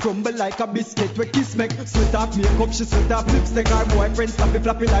twisted. She crumble like a biscuit. We kiss make sweat off makeup. She sweat off lipstick. Her boyfriend slappy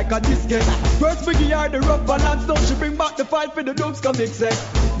flappy like a disket. First we give her the rough balance. Now she bring back the fight for the dubs come mix it.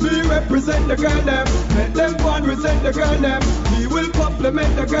 We represent the girl them. Make them one resent the girl them. We will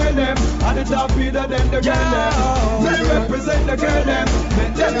compliment the girl them. And the torpedo them the girl them. We represent the girl them.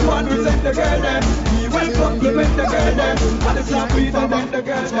 Make them one resent the girl them. We will compliment the girl them. And the torpedo them the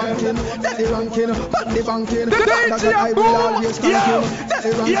girl them. Daddy ranking, badly banking. That's what I will always thank him.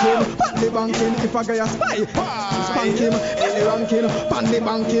 Daddy ranking, badly banking. If I get a spy, spank him. Daddy ranking, badly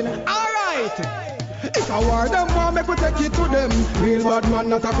banking. Alright. If I war them, want make we take it to them. Real bad man,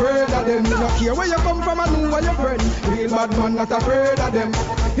 not afraid of them. You don't care where you come from and who are your friend. Real bad man, not afraid of them.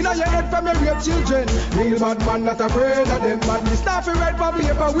 You know your head from your rape children. Real bad man, not afraid of them. Badly staff you write for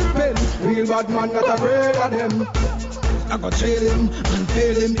paper with pen. Real bad man, not afraid of them. I go trail him and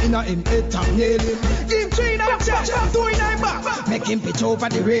fail him in a him head top nail him. Give him 3 9 chop, 2 in him back. Make him pitch over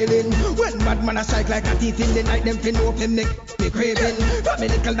the railing. When bad man a strike like a thief in the night, them fin off him neck be craving. Got me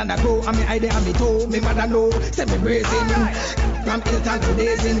little than I grow and me hide and me toe. Me mother know, say me bracing. From Hilton to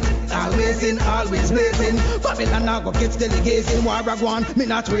Dazing, always blazing. Babylon I go get delegation. War a gone, me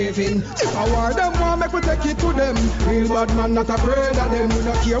not raving. If I war them, want make we take it to them. Real bad man not afraid of them. You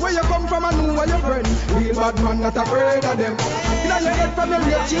don't care where you come from and who are your friend. Real bad man not afraid of them. You know your head from your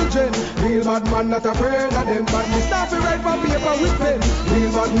real children. Real bad man not afraid of them. But me start to write for paper with pen.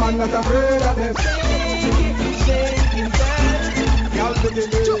 Real bad man not afraid of them. Y'all begin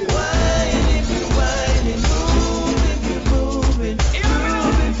to whine if you whining, move if you moving, girls,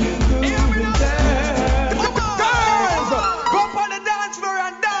 go up on the dance floor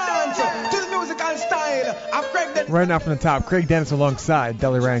and dance to the musical style. I'm pregnant. Right now from the top, Craig Dennis alongside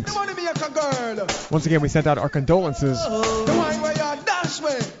Deli Ranks. Once again, we sent out our condolences. The one where you dash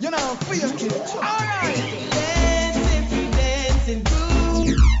with, you know, feel it. Alright. Dance if you dancing, groove.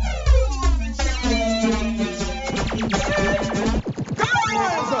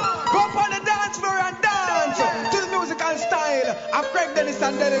 Girls, go up on the dance floor and dance to the musical style. I'm Craig Dennis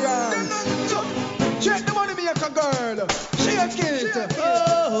and Deli Ranks. Check the money maker girl. Shake it.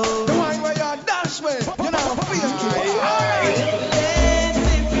 The one where you dash with, you know, feel it. Alright.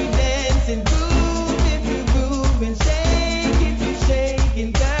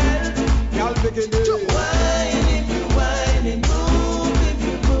 Whine if you whining, move if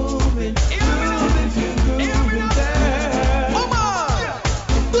you moving, groove if you grooving, girl. Come on!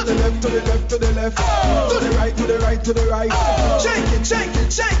 To the left, to the left, to the left. To the right, to the right, to the right. Shake it, shake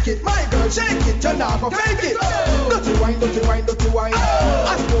it, shake it, my girl, shake it. You're not gonna fake it. Dirty wine, dirty wine, dirty wine.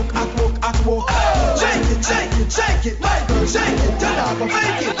 At work, at work, at work. Shake it, shake it, shake it, my girl, shake it. You're not gonna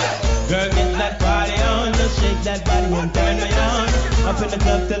fake it. Girl, get that body on, just shake that body and turn me on. Up in the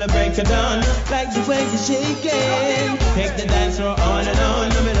club till the break of dawn. Like the way you shake it. Take the dance floor on and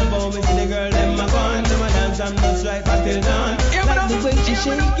on. I'm in the bowl, me see the girl in my bun. To my dance, I'm just right until dawn. Like the way you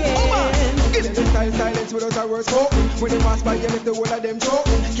shake it. Give it the style, silence without a word spoken. When they pass by, you make the whole of them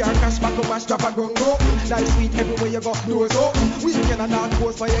choking. Can't cash back up and strap a gun go. Life sweet everywhere you go, doors open. Weekend and not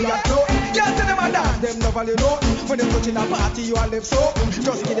post for your yacht floating. Can't tell them a dance, them no value nothing. When they touching a party, you are left soaking.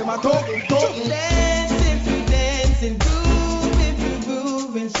 Just give them a token, token. Dance if you dancing, groove if you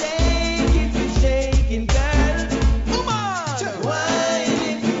grooving, shake if you shaking, girl. Come on! Whine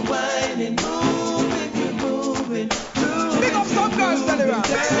if you whining, move if you moving, groove. Big up some girls, tell them.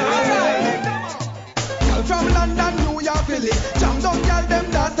 Alright. Girl from London, New York, Philly. Jam down, girl, them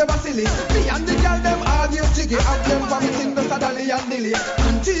dance never silly. Me and the girl, them all new jiggy. Have them vomiting the Sadali and Dilly.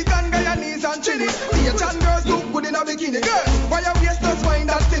 Antique and Guyanese and Chili. Asian girls look good in a bikini. Girls, why you waste us wine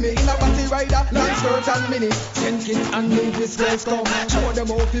that see me? In a batty rider, long skirts and mini. 10 kids and leave this girls come. Show them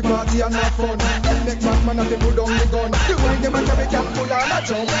how to party and have fun. Them make back man have to put down the gun. The way them a carry can pull on a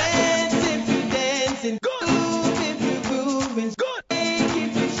jump. Dance if you dancing, groove if you grooving, good. Shake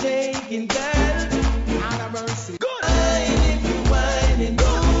if you shaking, girl. Out of mercy. Good. Whine if you whining,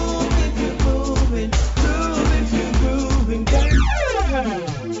 move if you moving, groove if you grooving, girl.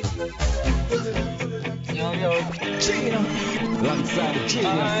 Alongside the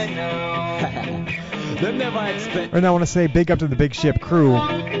genius. They never expect. Right now I want to say big up to the Big Ship crew.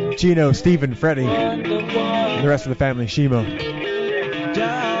 Gino, Steven, Freddie, and the rest of the family, Shima.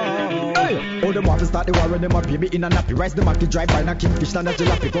 Oh, them want to start the war when them a baby in a nappy. Rise the market, drive by, na kingfish, and a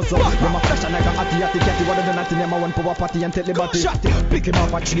jalapy. Go so, them a flash and I got atty, catty. What are the natty, them a one power party and tell the body. Shot it, pick him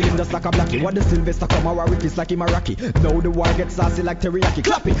up and chill him just like a blackie. What the Sylvester come a war with this like him a Rocky. Now the war gets saucy like teriyaki.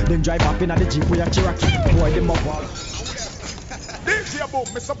 Clap it, then drive up in a the Jeep with a Cherokee. Boy, them up all. DJ Boom,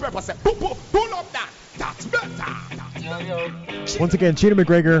 Mr. Pepper said, pull up that. That's better. Once again, Cheetah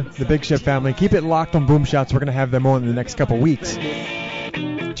McGregor, the Big Ship family. Keep it locked on Boom Shots. We're going to have them on in the next couple weeks.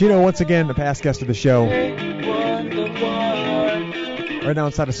 Chino, once again, a past guest of the show. Right now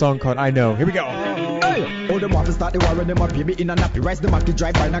inside a song called I Know. Here we go. Oh, them want to start the war when them a baby in a nappy. Rise the market,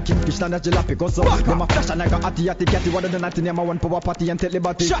 drive by, na kingfish, and a jalapy. Go so, them a flash and I got atty, catty. What are the natty, them a one power party and tell the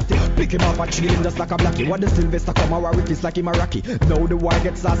body. Shot it, pick him up and chill him just like a blackie. What the Sylvester come a war with this like him a Rocky. Now the war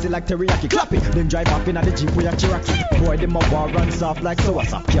gets saucy like teriyaki. Clap it, then drive up in a the Jeep with a Cherokee. Boy, them a war run soft like sour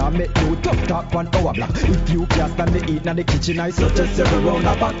sap. Can't make no tough talk on our block. If you can't stand the heat in the kitchen, I suggest every round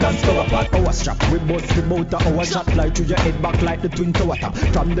a back and store up on our strap. We bust the motor, our shot fly through your head back like the twin tower top.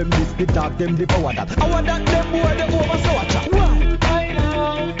 From them this the dark, them the power that. I want that them boy they over so watch out. Why? I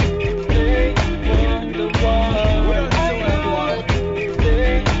know they won the war. I know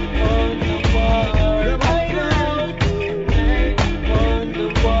they won the war. I know they won the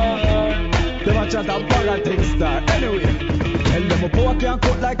war. Them a chat and politics star. Anyway, tell them a power can't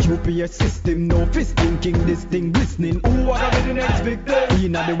cut like UPS system. No fist thinking this thing glistening. Who wanna be the next victim?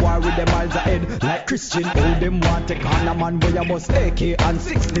 Inna the war with them miles ahead like Christian. All them want take on a man where you must AK and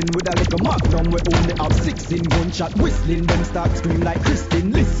 16 with a little magnum we only have 16. Gunshot whistling, them start scream like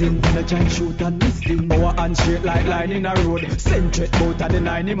Christine. Listen, in a giant shoot and listing. Our hand straight like line in a road. Centret bout of the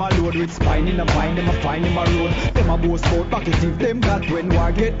 9 him a load with spine in a vine. Them a find him a road. Them a boast bout bucket if them got when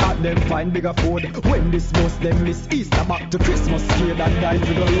war get at them find bigger food. When this most them miss Easter back to Christmas scared and die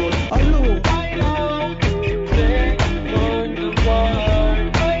for the road. Hello, I know they won the war.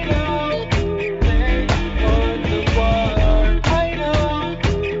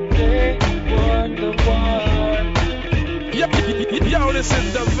 Yo, this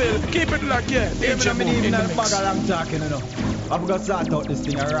is the Ville. Keep it locked, yeah. DJ Boom in the mix. I'm talking, you know. I'm gonna start out this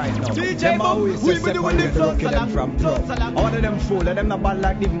thing right now. DJ Boom, we be doing the float salad from pro. All of them fool, and them not bad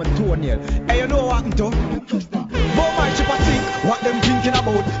like leave my toenail. Hey, you know what happened to? But my chip a think, what them thinking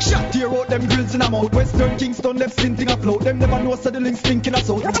about? Shot tear out them grills in them out. Western Kingston, them stinting afloat. Them never know so the links thinking of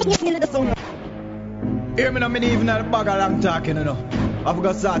south. Hear me now, me even at the bag I'm talking, you know. I'm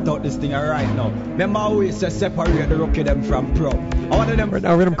gonna start out this thing right now. Remember always say separate the rookie them from pro. All of them right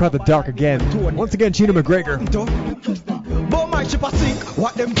now we're gonna call the dark again. Once again, Chino McGregor. But my ship a sink,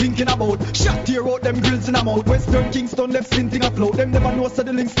 what them thinking about? Shot tear out them grills in them out. Western Kingston left stinting afloat. Them never know so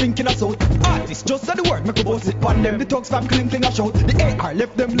the links thinking of south. Artists just said the word, make a boss it pan them. The thugs from clinking a shout. The AR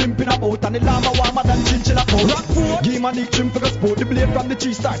left them limping about. And the llama warmer than chinchilla coat. Rock food, game and the trim for the sport. The blade from the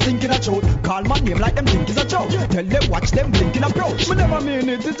tree start sinking a shout. Call my name like them think is a joke. Tell them watch them blinking approach. Me never mean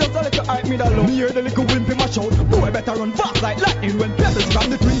it, it's just a little hype me that low. Me hear the little wimp in my shout. Boy better run fast like lightning when pebbles from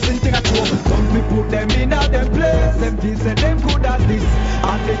the twin sinking a throw. Some people put them in a them place. Them feel say them good at this.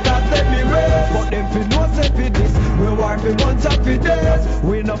 And they can't let me race. But them feel no say for this. We war for months and for days.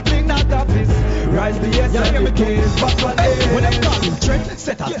 We no fling not a fist. Rise the yes and the case. But one day when them call him trend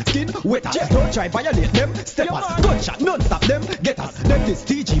setters, skin wetters. Don't try violate them steppers. Gunshot non-stop them getters. Them this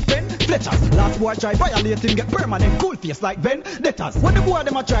TG pen fletchers. Last boy try violate him get permanent cool face like vendettas. When the boy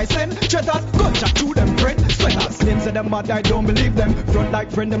them a try send treasures. Gunshot to them friend sweaters. Them say them mad I don't believe them. Front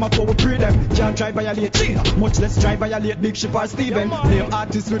like friend them a power pre them. Can't try violate Gina. Much less try violate Big Ship or Steven. Name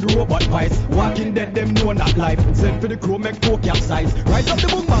artists with robot pies. Walking dead them know not life. Send for the crew make four capsize. Rise up the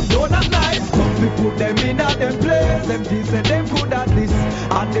boom man don't not nice. Some people put them in at them place. Them feel say them good at this.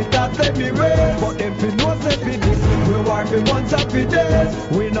 And they thought they be raised. But them feel no say for this. We war for months and for days.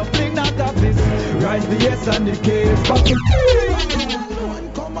 We no fling not a fist. Rise the yes and the case.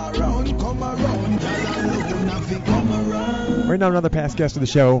 Come around, come around. Right now, another past guest of the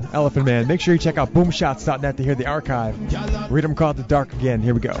show, Elephant Man. Make sure you check out boomshots.net to hear the archive. Read them called The Dark again.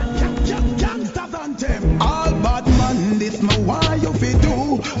 Here we go. All bad man, this my why you fi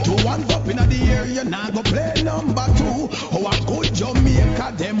do. 2 1 up in the area, now go play number 2. Oh, a good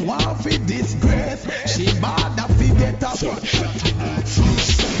Jamaica, them want fi disgrace. She bad a fi get up.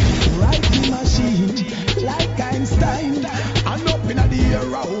 Writing machine, like Einstein. And up in the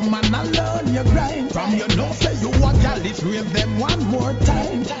era, woman, I learn your grind. From your nose, say you a gal, it's rave them one more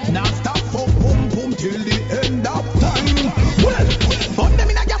time. Now stop for boom boom till the end of time. Well, put them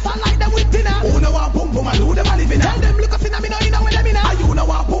in a gas and light them with dinner. Who know what boom boom and who them a living? Tell them look us in a me know you know when them in a. You know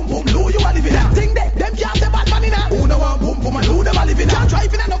what boom boom, who you a living? Thing they, them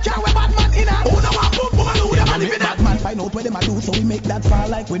we make that fall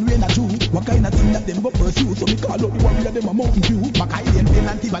like when rain a Jew. What kind of thing that them go pursue? So me call up the warrior, them a Mountain Dew. Macailian, Pin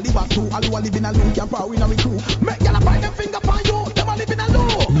and Tiba, live up to. All who a live in a low, can't power in a we crew. Make y'all a point them finger upon you, them a live in a low.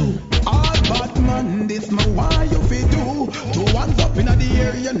 All Batman, this me why you fi do. 2 hands up in the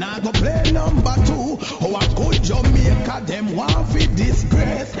area, now go play number 2. Oh, a good Jamaica, them want fi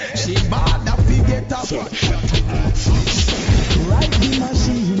disgrace. She bad a fi get a ride the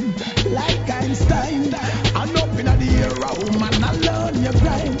machine like Einstein. And up in the era, woman, I learn your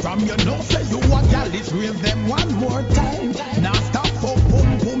grind. From your nose, say you a gal, it's real them one more time. Now stop for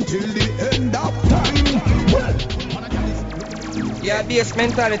boom boom till the end of time. Well, yeah,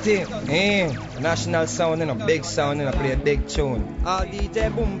 Bassmentality. National sound, you know, big sound, you know, play a big tune. All DJ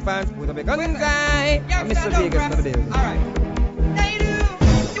Boom fans, put up a gun inside. Mr. Vegas for the day. Alright.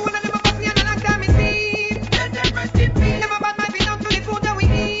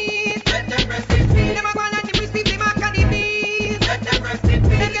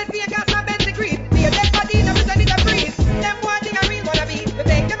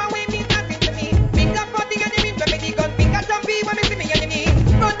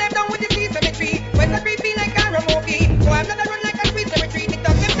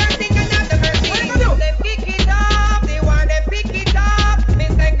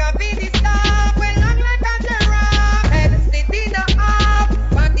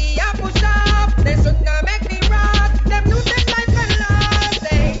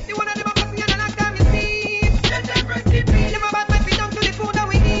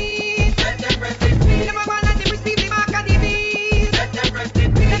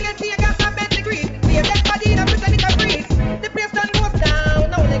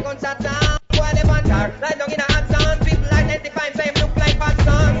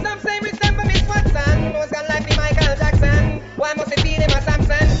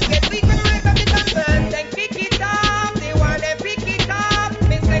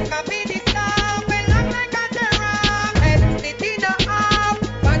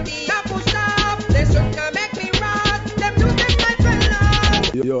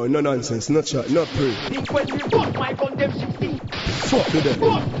 Yo, no nonsense, no chat, no pray. When we bought my gun, them 16. Fuck with them.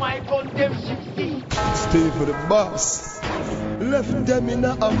 Bought my gun, them 16. Stay for the boss. Left them in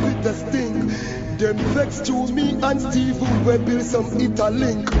a with a sting. Them vex to me and Steve we build some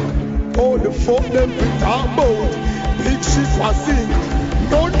Interlink. All the fuck them we talk about. Big shit was sing.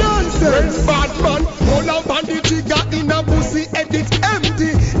 No nonsense. Bad man, all up on the trigger in a pussy edit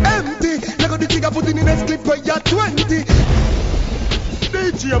empty. Look at the trigger put in a clip where you're 20.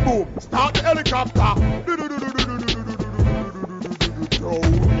 DJ Boom, start the helicopter.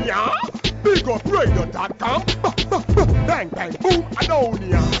 Yeah, big up radio.com. Bang, bang, boom,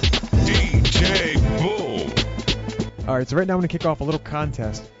 Adonia. DJ Boom. Alright, so right now I'm going to kick off a little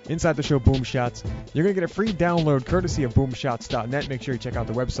contest inside the show Boom Shots. You're going to get a free download courtesy of boomshots.net. Make sure you check out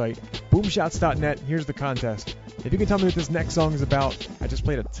the website, boomshots.net. Here's the contest. If you can tell me what this next song is about, I just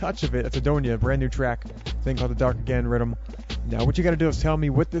played a touch of it. It's Adonia, a brand new track, thing called the Dark Again Rhythm. Now, what you got to do is tell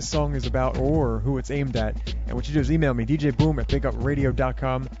me what this song is about or who it's aimed at. And what you do is email me,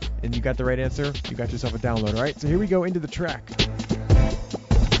 djboom@bigupradio.com, and you got the right answer, you got yourself a download, alright? So here we go into the track.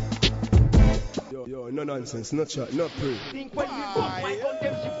 Yo, no nonsense, no chat, no pray. When we bought my gun,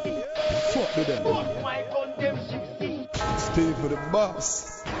 them 16. Fuck with them. Bought my gun, them 16. Stay for the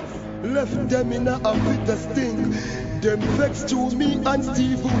boss. Left them in a with a sting. Them vex to me and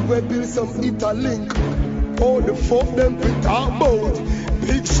Steve we build some Interlink. All the fuck them we talk about.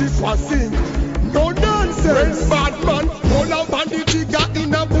 Big shit was sing. No nonsense. Bad man, all up on the trigger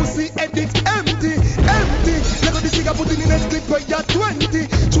in a pussy edit empty. Look at the trigger put in a clip where you're 20.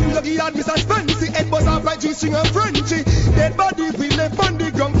 True lucky and Mr. Spency. Head buzz off like G-string and Frenchy. Dead body we left on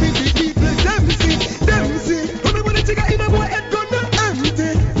the ground. Busy people them see. Remember the trigger in a boy head gun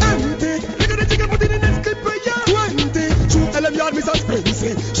empty. Look at the trigger put in a clip where you're 20. True LM yard Mr.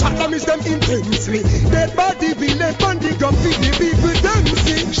 Spency. Shot them is them intensely. Dead body we left on the ground. Busy people them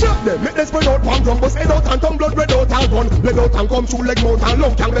see. Shot them, make them spread out one drum. Bust head out and tongue blood red out and run. Leg out and come through leg mouth and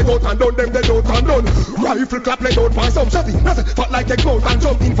lung. Can leg out and down them dead out and done. Rifle clap leg out and some shotty. Nothing fat like egg mouth and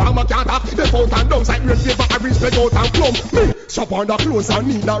jump. In farmer can't have the out and down. Side real paper orange leg out and plumb. Me, shop on the clothes and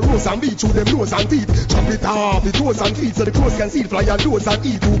need a rose and beat through them nose and teeth. Chop it off the toes and feet so the clothes can seal. Fly and doors and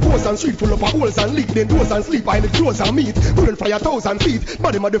eat. Two posts and street full of holes and leak. Then doors and sleep while the clothes and meat. Couldn't fly 1,000 feet.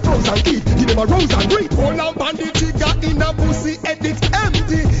 But them are the frozen keep. Give them a rose and breathe. Hold on on the trigger in a pussy edit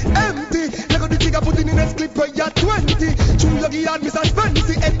empty. Look at the trigger put in a clip where you're 20. True lucky and Mr.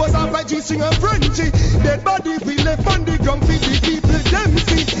 Spency. Head buzz off like G-string and Frenchy. Dead body we left on the ground. Busy people them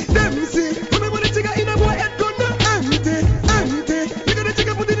see. Remember the trigger in a boy head gun empty. Look at the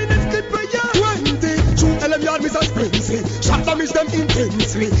trigger put in a clip where you're 20. True LM yard Mr. Spency. Shot them damage them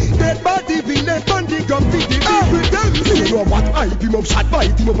intensely. Dead body be left on the ground with the with them. You know what? Hype him up, shot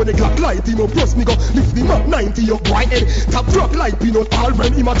bite him up when the clock light him up. Plus me go lift him up 90 up right head. Top drop like peanut all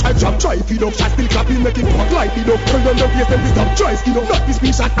when him a type drop try feed up. Shot still clapping make him pop like it up. Turn down the face them stop try skin up. Not this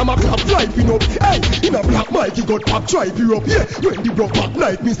be shot I'm a clap flying up. Hey, in a black mic he got pop try you up. Yeah, when the broke back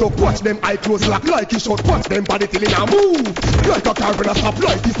night me stop watch them eye close lock like he shot. Watch them body till in a move. Like a car when a stop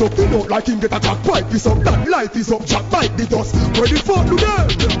light he stop. You know like him get a crack pipe. He up that light is up. Jack bite the dust. Ready for to them.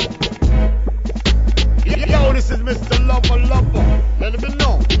 Yo, this is Mr. Lover. Let me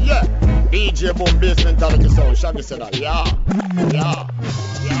know. Yeah. DJ Boom Bassmentality sound. Shaggy said that. Yeah.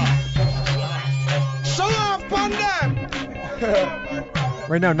 Show up on them.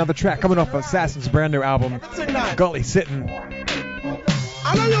 Right now, another track coming off Assassin's brand new album, Gully Sittin'.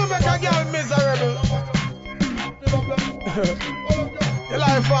 I know you make a girl miserable. Your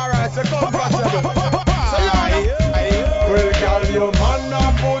life alright, so comfortable. So well, girl, your man a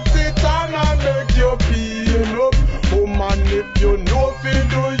put it on and make you feel up. Oh man, if you know fi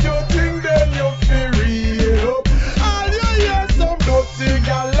do your thing, then you fi real up. All you hear some dirty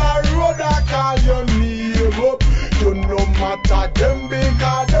girl a road a call your name up. You no matter them big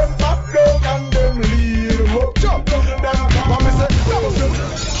or them pop dog and them leave up. Jump down them, but me say,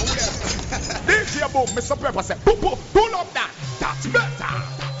 DJ Boom, Mr. Pepper say, pull up that, that's better.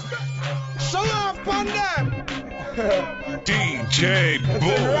 Show up on them. DJ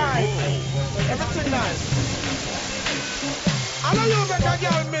Boom. Everything nice. I know you make a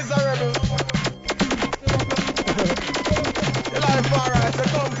girl miserable. Your life alright, so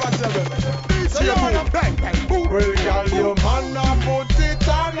comfortable. So you wanna bang. Well, girl, your man a put it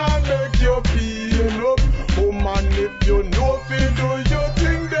on and make you feel up. Oh man, if you know fi do your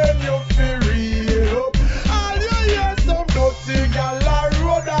thing, then you fi real up. All you hear some dirty girl a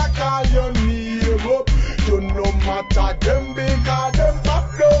road a call your name up. You no matter them big or them pop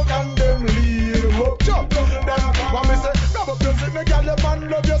dog and them leave up. Jump down them. What me say? Double plus it, me girl, your man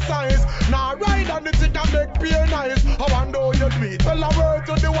love your size. Now ride on the tick and make pure nice. I wonder how you do it. Tell a word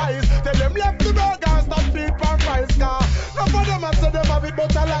to the wise. Tell them left the burger, stop feed pan fries. Car none of them a say them have it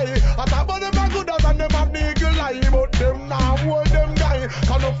but a lie. I talk about them a good as and them have the eagle eye. But them now hold them guy.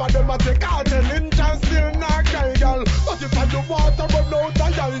 Cause enough of them a take all 10 inch and still not cry, girl. But if I do water run out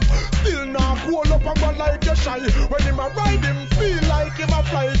of ice, still not cool up and go like you shy. When him a ride him feel like him a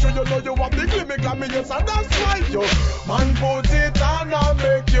fly. So you know you have the glimmy, yes, and that's why you man put it on and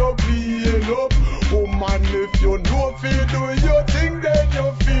make you feel up. Oh man, if you know fi do your thing, then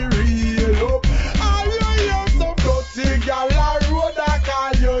you feel real up. All you hear some dirty gal a road a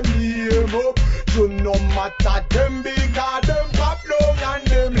call your name up. You no matter them big or them pop down and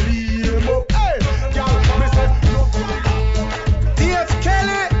them leave up. Hey, gal, me say, Dave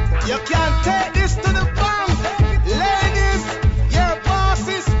Kelly, you can't take this to the bank. Ladies, your boss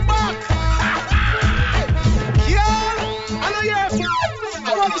is back. Girl, I know you're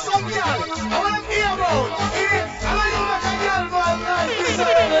I want some girl. I want to hear about. I know you make a girl man like this.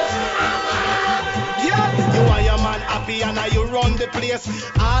 Yeah, you and your man happy and now you run the place.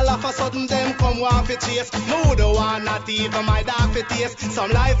 All of a sudden them come want to chase. No, the one not even my dog for taste.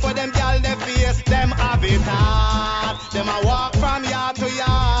 Some life for them girl they face. Them have it hard. Them a walk from yard to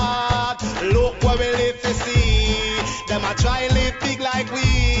yard. Look where we live to see. Them a try live big like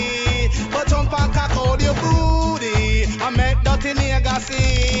we. But jump and cock out your booty. I make dirty nigga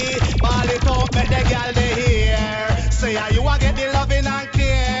see. Ball it up, make the girl they hear. Say you a get the loving and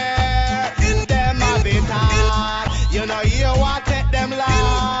care. In them have it hard. You know you want take them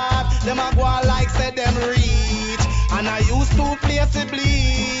laugh. Them a go like say them reach. And I used to place the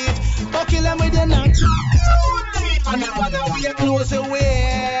bleach. But kill them with the knife. And I wanna wear clothes you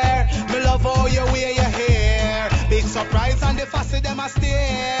wear. Me love how you wear your hair. Big surprise and the fussy them a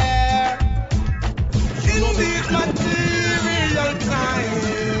stare. In these material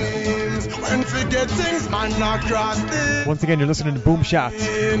times, when forget things man across the. Once again, you're listening to Boom Shots.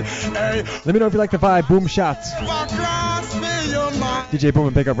 Let me know if you like the vibe. Boom Shots. DJ Boom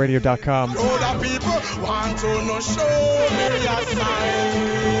and BigUpRadio.com. Other people want to know, show me a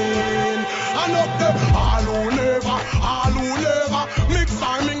sign. And up there, all who never mix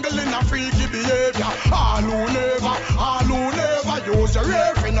and mingle in a freaky behavior. All who never use your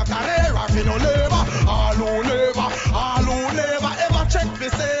ear for no career or for no labor. All who never ever check the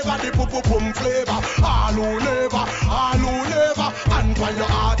savor, the pum flavor. All who never, and when your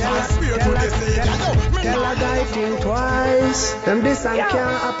heart and spirit to the Savior. Tell a guy think twice, them this and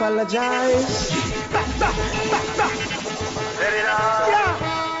can't apologize.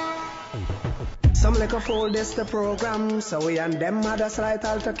 Some like a fool, this the program. So we and them had a slight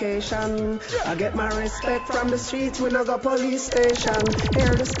altercation. I get my respect from the streets, we no go police station.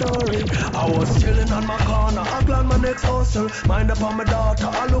 Hear the story. I was chilling on my corner, I glad my next hustle. Mind up on my daughter,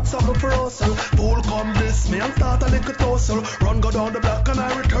 I look something for hustle. Fool come this me and start a little tussle. Run go down the block and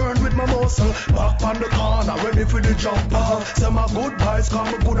I return with my muscle. Back on the corner, ready for the jump off. Say my goodbyes,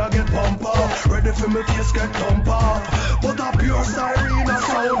 come good I get bump off. Ready for me face get thump off. But a pure siren a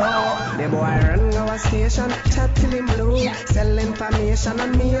sound off. The boy run our station, chat till him blue. Sell information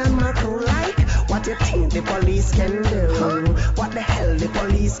on me and my crew. Like, what you think the police can do? What the hell the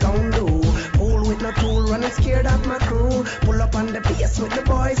police gon' do? Fool with no tool, running scared of my crew. Pull up on the base with the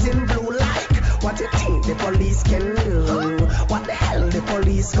boys in blue. Like, what you think the police can do? What the hell the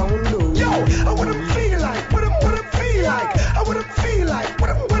police gon' do? Yo, I wanna feel like, what I feel like. I wanna feel like, what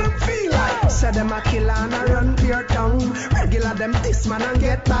I feel like. Say them a killer and a run pure tongue. Regular them this man and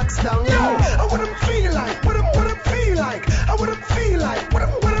get backs down. Yo, I wanna feel like, what I feel like. I wanna feel like, what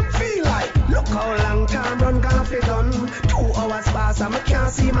I feel like. Look how long time run gonna fi gun. 2 hours pass and I can't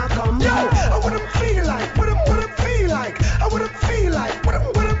see my come. Yo, I wanna feel like, what I feel like. I wanna feel like, what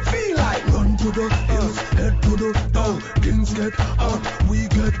I feel like. Run to the hills, head to the down. Things get hot, we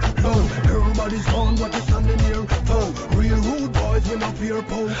get low. Everybody's gone, what you standing here for? Real rude boys, we not fear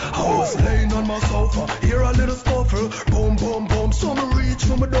pow. I was laying on my sofa, hear a little scuffle. Boom, boom, boom, so me reach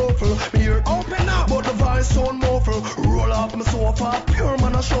for my duffel. Me hear open up, but the voice sound muffle. Roll off my sofa, pure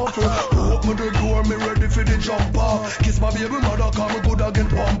man a shuffle. Open the door, me ready for the jump off. Kiss my baby mother, come me good again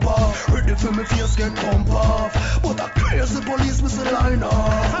pump off. Ready for me face get pump off. But a crazy police, me say line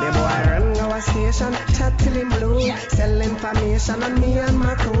off. The boy run our station, chat till him blue. Sell information on me and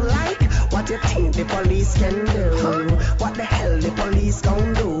my crew. Like, what you think the police can do? What the hell the police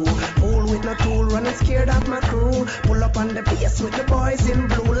gon' do? Fool with no tool, running scared of my crew. Pull up on the base with the boys in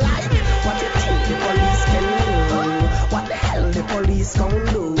blue. Like, what you think the police can do? What the hell the police gon'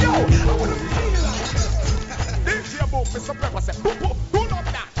 do? Yo, I wanna feel like. DJ Boom, Mr. Pepper said, pull up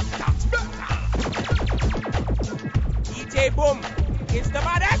that's better. DJ Boom is the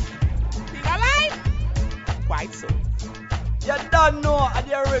baddest thing alive. Quite so. You don't know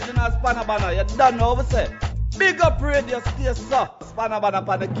the original Spanabana. You don't know what we say. Big up radio station, Spanabana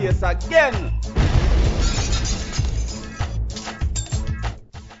upon the case again.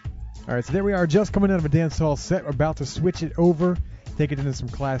 Alright, so there we are, just coming out of a dancehall set. We're about to switch it over, take it into some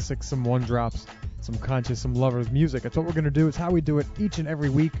classics, some one-drops, some conscious, some lovers music. That's what we're going to do. It's how we do it each and every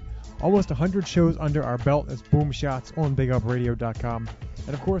week. Almost 100 shows under our belt. That's Boom Shots on BigUpRadio.com.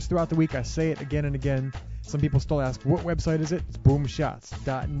 And of course, throughout the week, I say it again and again. Some people still ask, what website is it? It's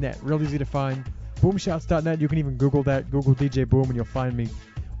boomshots.net. Real easy to find. Boomshots.net. You can even Google that. Google DJ Boom and you'll find me.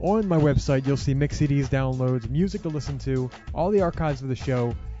 On my website, you'll see mix CDs, downloads, music to listen to, all the archives of the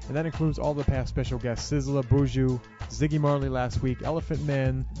show, and that includes all the past special guests, Sizzla, Buju, Ziggy Marley last week, Elephant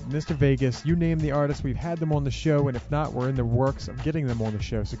Man, Mr. Vegas, you name the artist, we've had them on the show, and if not, we're in the works of getting them on the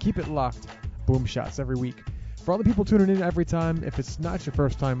show. So keep it locked. Boom Shots every week. For all the people tuning in every time, if it's not your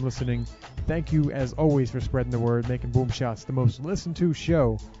first time listening, thank you as always for spreading the word, making Boom Shots the most listened to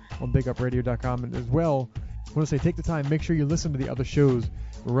show on BigUpRadio.com. And as well, I want to say take the time, make sure you listen to the other shows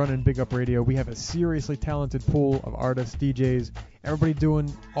we're running Big Up Radio. We have a seriously talented pool of artists, DJs, everybody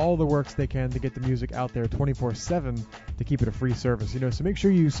doing all the works they can to get the music out there 24/7 to keep it a free service. So make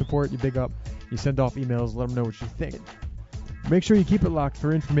sure you support, you big up, you send off emails, let them know what you think. Make sure you keep it locked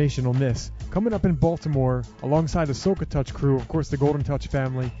for information on this. Coming up in Baltimore, alongside the Soca Touch crew, of course the Golden Touch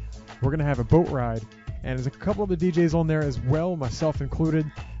family, we're going to have a boat ride. And there's a couple of the DJs on there as well, myself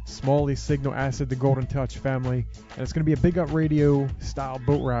included. Smalley, Signal, Acid, the Golden Touch family. And it's going to be a Big Up Radio style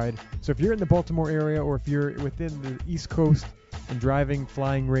boat ride. So if you're in the Baltimore area or if you're within the East Coast and driving,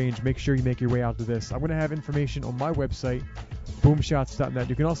 flying range, make sure you make your way out to this. I'm going to have information on my website, boomshots.net.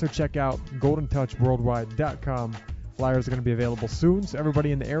 You can also check out goldentouchworldwide.com. Flyers are going to be available soon. So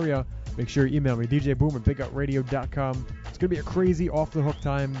everybody in the area, make sure you email me, djboom@bigupradio.com. It's going to be a crazy off-the-hook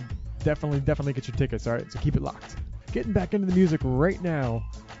time. Definitely get your tickets, all right? So keep it locked. Getting back into the music right now.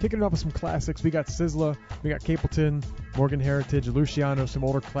 Kicking it off with some classics. We got Sizzla, we got Capleton, Morgan Heritage, Luciano, some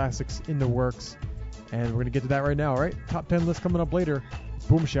older classics in the works. And we're going to get to that right now, all right? Top 10 list coming up later.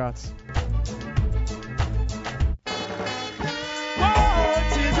 Boom Shots.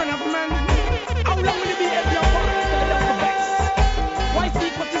 Children of men, how long will you be at your bodies till the love the best? Why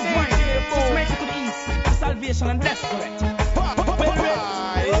seek what is right? Just make it to the east, to salvation and desperate.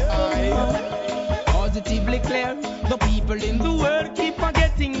 Positively clear, the people in the world keep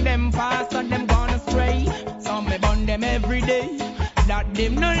forgetting them past and them gone astray. Some may burn them every day, that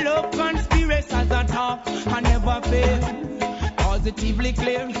them no love conspiracies at all and never fail. positively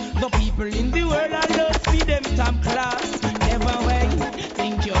clear. The people in the world are lost for them top class. Never wait,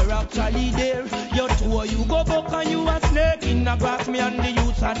 think you're actually there. Your tour you go back and you a snake in the grass. Me and the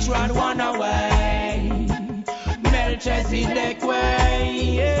youths are trod one away. Melchizedek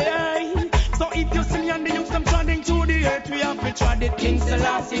way, yeah. So if you see me and the youths them treading through the earth, we have to tread the King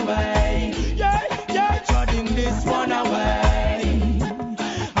Selassie way. Yeah, treading this one away.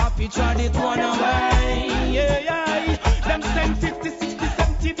 Happy tread it one away, yeah. Them send 50, 60,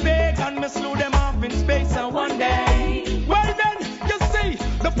 70 big and me slew them off in space and one day. Well then, you see,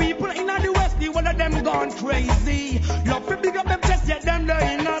 the people in the West, the one of them gone crazy. Love to big up them chest, yet them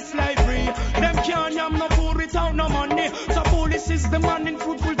they in a slavery. Them can't yam no food without no money. So foolish is the man in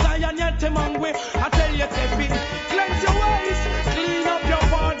fruitful tie and yet them hungry. I tell you, Tepi, cleanse your ways, clean up your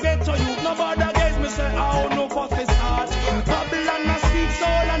heart, get to you. No bother guys, me say, oh no fuss is hard. Babylon a speak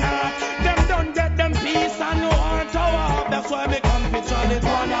soul and heart. Them don't get them peace and no heart tower. That's why me come picture it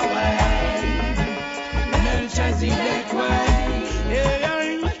one away. Melchizedek way, yeah.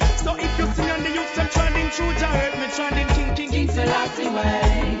 So if you see on the youth, them treading through the earth, me treading King Selassie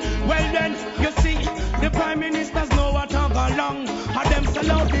way. Well then, you see, the Prime Ministers know what I go along. And them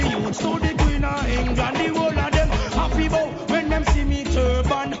sell out the youth, so the Queen of England, the whole of them happy bout when them see me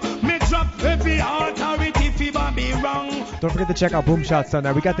turban. Me drop every authority if I be wrong. Don't forget to check out Boom Shots on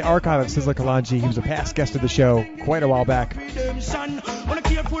there. We got the archive of Sizzla Kalonji. He was a past guest of the show quite a while back.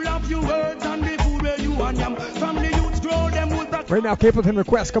 Right now, Capleton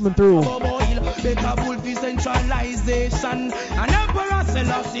requests coming through. Decentralization and Emperor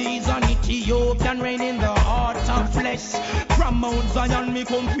Selassie is an Ethiopian reign in the heart of flesh. From Mount Zion, me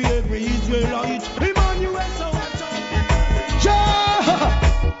come to every Israelite. Emmanuel, so watch out.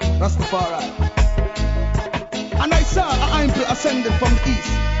 Rastafari. And I saw an angel ascended from the east,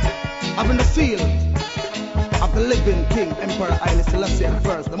 having the seal of the living King, Emperor Haile Selassie I,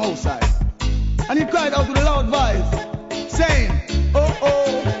 the Most High. And he cried out with a loud voice, saying, oh,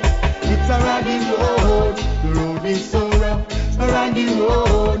 oh, it's a raggy road, the road is so rough, a raggy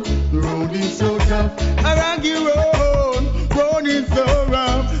road, the road is so tough, a raggy road is so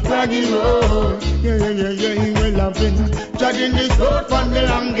rough, raggy road, yeah, we're loving, treading this road for the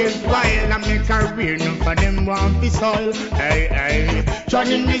longest while, and make a career, none for them want be soil, hey,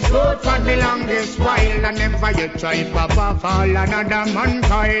 treading this road for the longest while, and never you try papa fall another man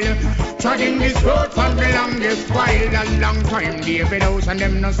coil, treading this road for the longest while, a long time David House and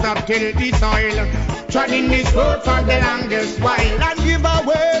them no stop till the soil, treading this road for the longest while, and give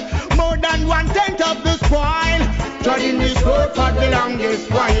away more than 1/10 of the spoil, treading this road for the longest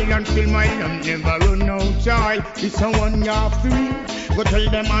while, until my lamb never run out joy, it's a 1 year free, go tell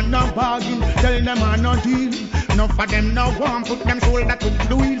them I'm no bargain, tell them I'm no deal, enough of them no want put them shoulder to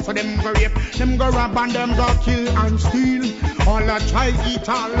the wheel, so them go rape, them go rob and them go kill and steal, all a try eat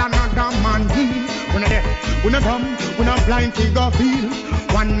all another man deal, when they come, when a blind figure feel,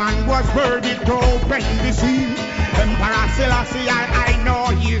 one man was worthy to open the seal, Emperor Selassie I know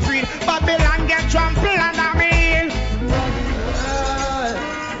he's real, Babylon get trampled under me.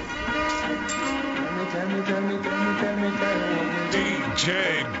 DJ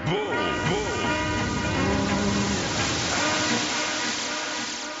Boom.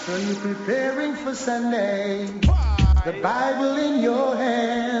 So you're preparing for Sunday, the Bible in your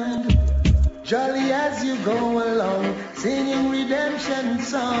hand, jolly as you go along, singing redemption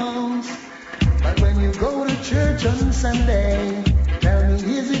songs. But when you go to church on Sunday, tell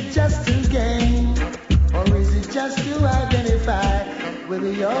me, is it just a game, or is it just to identify with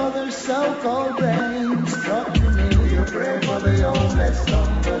the other so-called brains? Talk to me. Do you pray for the homeless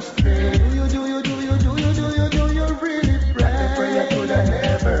on the street? Do you really pray? The prayer could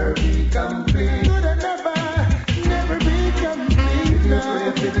never be complete. Could never be complete. Do you pray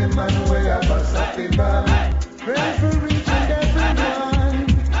for the man who have a sappy bomb? Pray for each and everyone.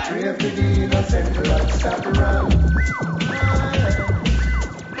 Pray for the innocent blood stop run.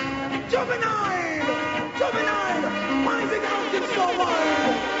 Juvenile, why is it acting so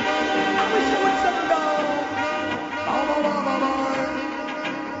wild? I wish you would settle down.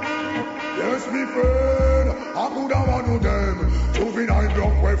 Yes, me friend, I could have one of them. Juvenile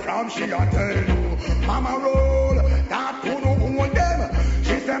broke way from she a tell you. Mama roll, that could have hold them.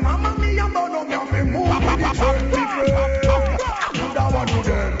 She said, Mama, me a burn up, me a fi move with the train, me friend. I could have one of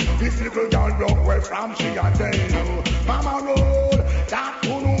them. This little girl broke way from she a tell you. Mama roll, that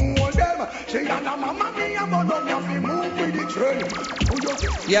could have hold them. She and a mama, me a burn up, me a fi move with the train.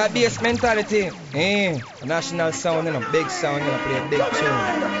 Yeah, Bassmentality, national sound, big sound, play a big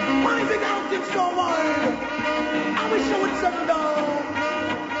tune. Why is it acting so wild? I wish you would settle down.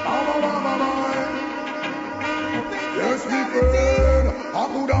 Yes, me friend.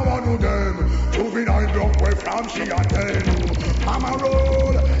 do them. Juvenile drunk way from she attend. Mama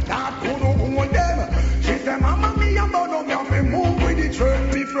roll, that couldn't own them. She say, Mama, me and Bono, me have to move with the train,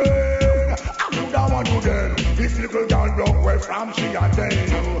 me friend. I would have want to them. This little girl drunk way from she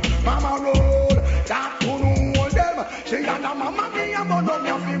attend. Mama roll, that couldn't own them. She and a Mama, me and Bono, me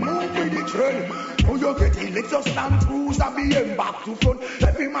have to move with the train. Oh, you get it, let's just stand cruise and be back to front.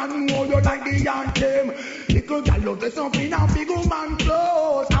 Every man know you like the anthem. Little girl love the something and big woman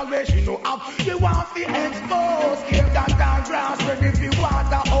clothes. Always she know up, you want to expose. Give that grass ready for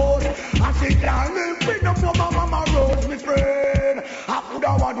water hose. And she climbing with no mama rose, me friend. I could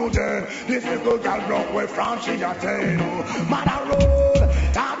have want to them. This little girl broke away from she attain. Mother road,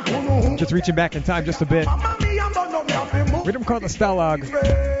 that gonna. Just reaching back in time just a bit. Rhythm called the Stalog.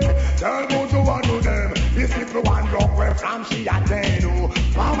 Tell me to want to them. This little one broke away from she attain.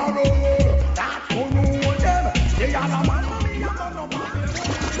 Mama road, that gonna them. They are the man.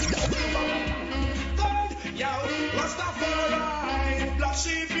 Yo, Rastafari, black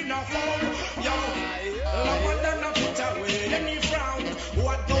sheep in a fold. Yo, love and then I put away any frown.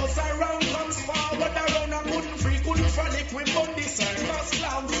 What goes around comes forward around. I couldn't free, couldn't frolic with Bundy circus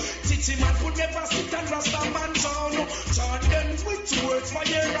clown. Chichi man could never sit and Rastaman down. Chant them with words,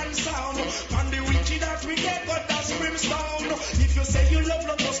 fire and sound. And the wicked that we get got that brimstone. If you say you love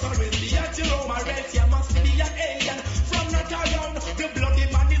must always be at your home. Alright, you must be an alien from not around. The bloody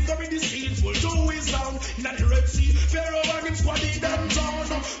man is very deceitful to his sound. In the Red Sea, Pharaoh and him squaddy them down.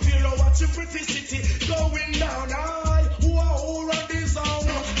 Pharaoh watch your pretty city going down. Aye, who run this zone?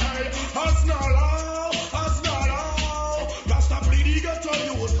 Aye, us not allow. Rasta bleed, he got to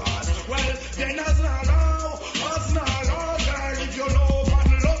you cause. Well, then us not allow. Girl, if you love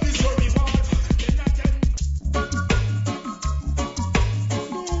and love is your reward. Then I can.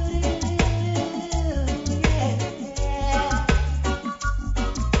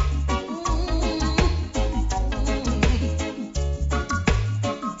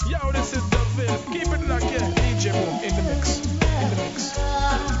 Yo, this is the Viv. Keep it like yeah. DJ Boom in the mix. In the mix.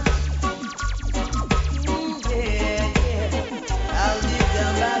 I'll be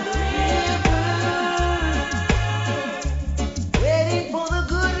down by the river, waiting for the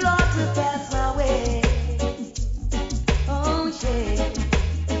good Lord to pass my way. Oh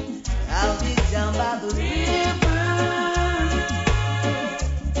yeah, I'll be down by the river,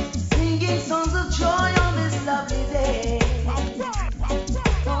 singing songs of joy on this lovely day.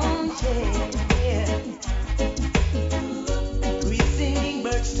 Oh yeah, sweet singing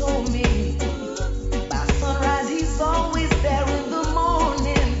birds told me. By sunrise, he's always there in the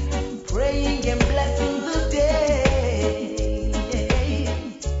morning, praying and blessing the day.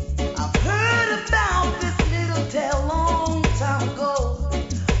 I've heard about this little tale long time ago,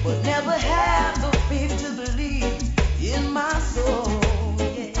 but never had the faith to believe in my soul.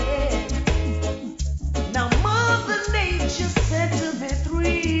 Now Mother Nature sent to me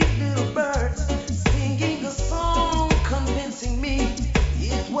 3 little birds, singing a song, convincing me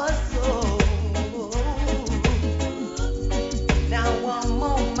it was so. Now I'm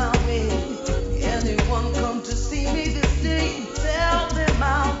on my way. Anyone come to see me this day, tell them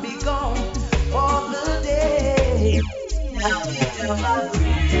I'll be gone for the day. I'll be down by the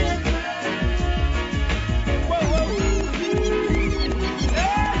river.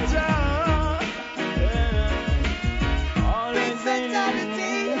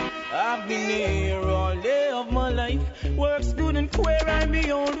 I've been here all day of my life. Work, student, queer, I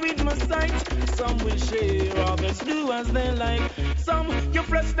behold with my sight. Some will share, others do as they like. Some you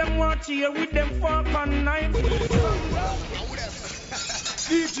flesh them watch here with them fork and knife.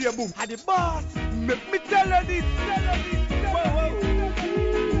 DJ Boom, at the boss. Make me tell her this.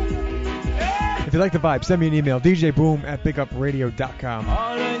 If you like the vibe, send me an email, djboom@bigupradio.com.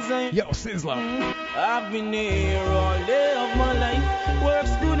 Yo, Sizzler. I've been here all day of my life. Work,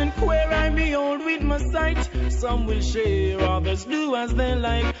 student, queer, I behold with my sight. Some will share, others do as they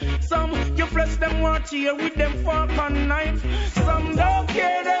like. Some you flesh them watch here with them fork and knife. Some don't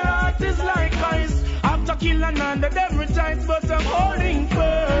care, their heart is like ice. After killing under them rejoice, but I'm holding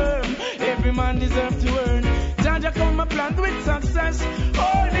firm. Every man deserves to earn. Jaja come a plant with success,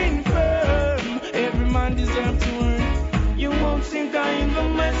 holding firm. Every man deserves to earn. You won't think I'm the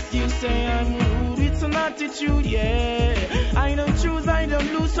mess. You say I'm rude. It's an attitude, yeah. I don't choose, I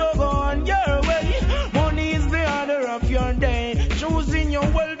don't lose, so go on your way. Money is the order of your day. Choosing your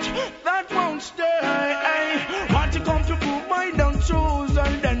wealth, that won't stay. Want to come to prove I don't choose,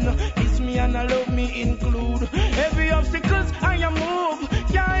 and then it's me and I love me include. Every obstacles I am move.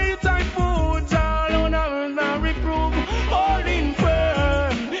 Can't eat I food, all on earth I reprove. Holding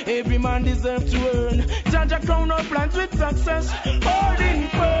firm, every man deserves to earn. Jaja crown up plans with success. Holding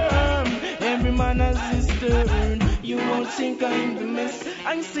firm. turn. You won't think I'm the mess.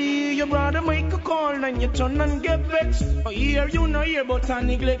 I see your brother make a call and you turn and get vexed. I hear you no hear but I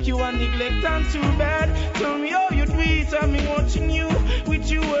neglect you and neglect and too bad. Tell me how you do it, I'm watching you with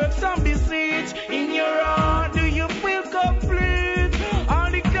your works of deceit. In your heart, do you feel complete? All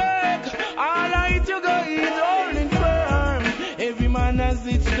the cake, all I eat you go eat, holding firm. Every man has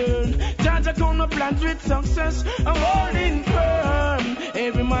its turn. Jaja count my plans with success. I'm holding firm.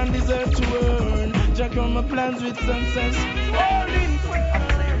 Every man deserves to earn. Jaja count my plans with success. Holding firm.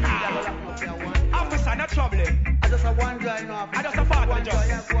 Officer, not troubling. I just have one guy now. I just have one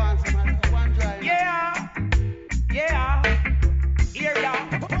guy. One guy. Yeah. Yeah. Here ya.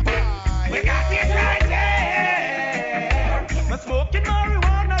 We got it right there. We're smoking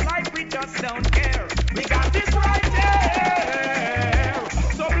marijuana like we just don't care. We got this right there.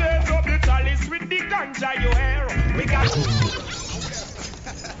 So blaze up the chalice with the ganja you hear. We got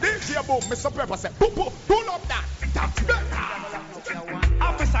DJ Boom, Mr. Pepper said, pull up that. That's better.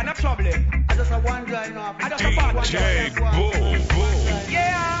 Officer, not troubling. I just have one guy now. I just have one guy. DJ Boom.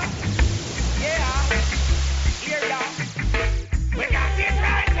 Yeah. Yeah. Here ya. We got it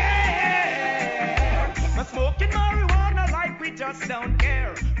right there. We're smoking marijuana like we just don't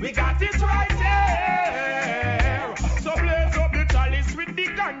care. We got it right there. So blaze up the chalice with the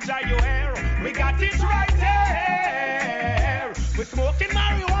ganja you hear. We got it right there. We're smoking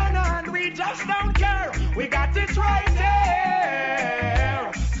marijuana and we just don't care. We got it right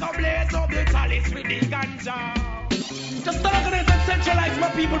there. So blaze up the chalice with the ganja. Just organize and centralize my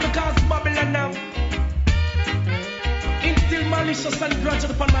people because Babylon now. Instill malicious and grudge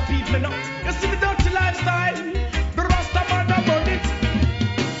upon my people now. You see the dirty lifestyle, the Rasta man about it.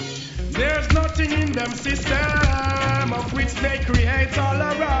 There's nothing in them system of which they create all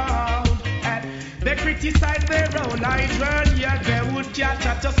around. And they criticize their own children, yet they would catch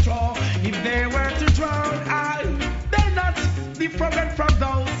at a straw if they were to drown. They're not different from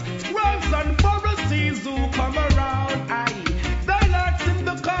those wolves and Pharisees who come around. They lurks in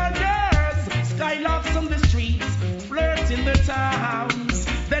the corners, skylarks on the streets, flirt in the towns.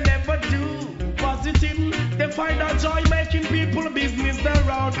 They never do positive. They find a joy making people business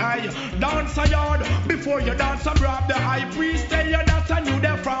around. Dance a yard before you dance a rob. The high priest tell you that I knew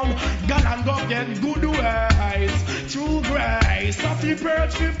they frown. Girl and go get good ways. True grace. If you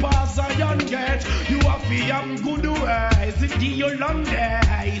perch me pass a young gate, you have to good ways. It give you long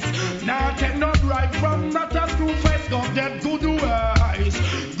days. Now take no bribe from that a screw face. Go get good ways.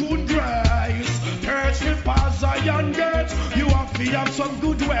 Good grace. Perch me pass a young gate, you have to have some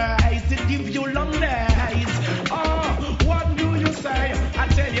good ways. It give you long days. Oh, what do you say? I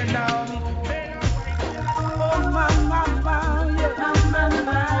tell you now. Oh, mama, yeah,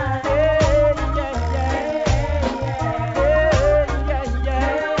 mama,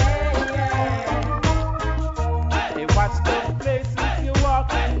 Hey, watch the places you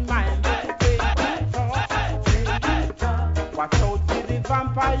walk and mind. Watch out for the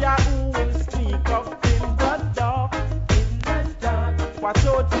vampire who will speak up in the dark. Watch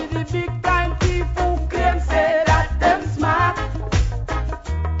out for the big time thief who claim say that them smart.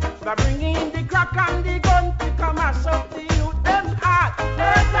 They're bringing in the crack and the gun to come mash up the youth, them heart.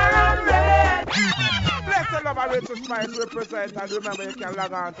 Let's around red. Bless the love and Rachel Spice represent, and remember you can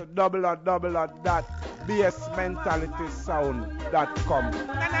log on to www.bassmentalitysound.com.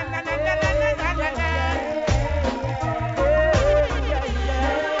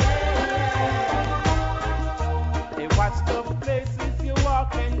 Hey, watch the places you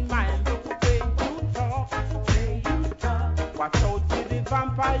walk and mind the way you talk. Watch out for the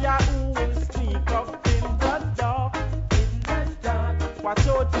vampire who will speak up in the dark. Watch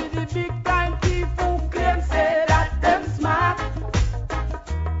out for the big time thief who claim say that them smart.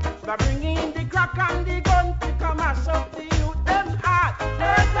 They're bringing in the crack and the gun to come mash up the youth, them heart.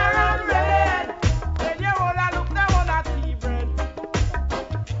 There's around red. When you all a look, they all a tea bread.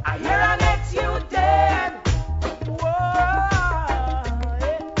 I hear a next you dead.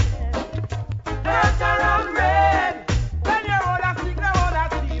 There's around red. When you all a sick, they all a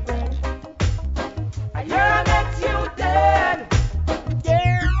tea bread. I hear a next you dead.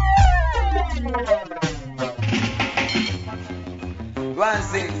 One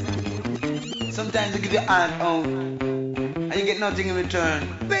thing. Sometimes you give your hand out and you get nothing in return.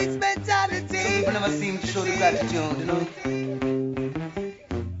 Bassmentality. Some people never seem to show the gratitude, you know.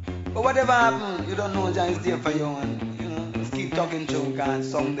 But whatever happens, you don't know John is there for you, and you know, just keep talking to him,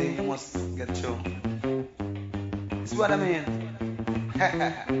 because someday you must get through. See what I mean?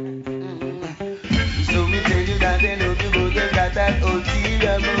 So me tell you that they know you got that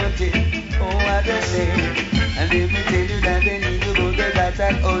ulterior motive. Oh, what a shame. And if me tell you that they need to go, they got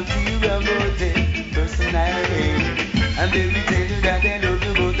that ulterior motive. Person person I hate. And they will tell you that they love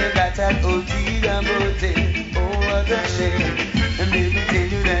you, but they got an ulterior motive. Oh, what a shame. And they will tell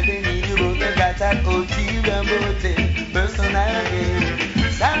you that they need you, but they got an ulterior motive. Person I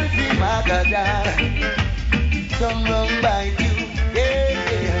hate. Sorry for my God. Some wrong by you,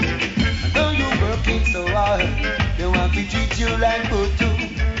 yeah. And though you're working so hard, they want to treat you like Butu.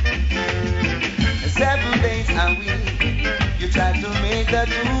 7 days a week, you try to make the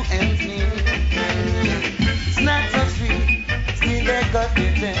 2 ends meet. It's not so sweet, still they got the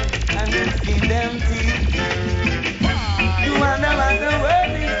them and they skin them teeth. You wonder what the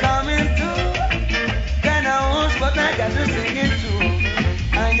world is coming to. Kinda hoarse, but I got to sing it too.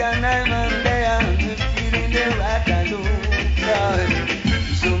 I got 9 man there. The right alone,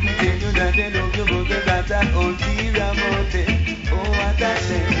 so we tell you that they love you, but they got an ulterior motive. Oh, what a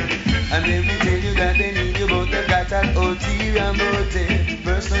shame. And then we tell you that they need you, but they got an ulterior motive.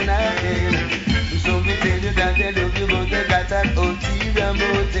 Person I hate. So we tell you that they love you, but they got an ulterior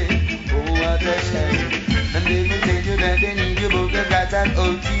motive. Oh, what a shame. And then we tell you that they need you, but they got an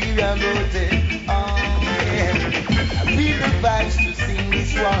ulterior motive. Oh, yeah. I feel the vibes to sing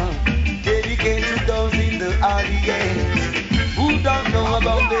this one. Dedicate to those in the audience who don't know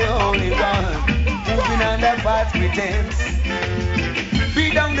about the Holy One, moving under false pretense.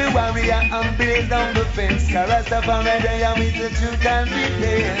 Beat down the warrior and blaze down the fence. Rastafari they are with the true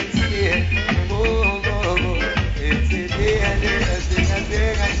confidence. Yeah. Oh, oh, oh. It's a day.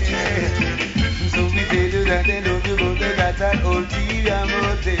 So we tell you that they love you, but they got an ulterior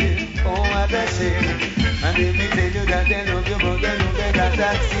motive. Oh, what a shame. And if we tell you that they love you, but they know they got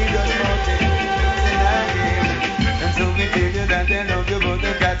that serious motive. And so we tell you that they love you, but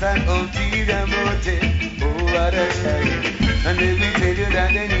they got an ulterior motive. Oh, what a shame. And if we tell you that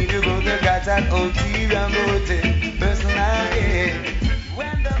they need you, but they got an ulterior motive. Personally,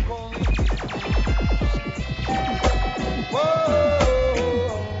 when the coming whoa.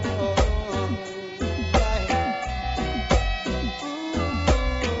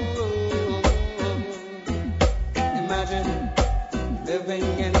 Living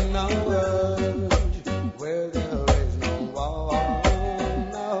in a world where there is no war,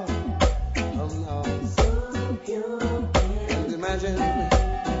 no, oh no. So pure. And imagine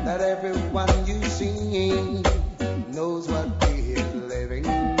that everyone you see knows what we're living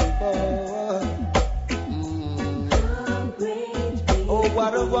for. Oh,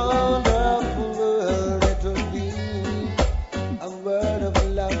 what a wonderful world it would be, a world of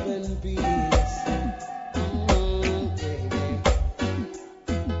love and peace.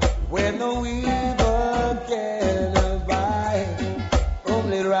 Where no evil can abide,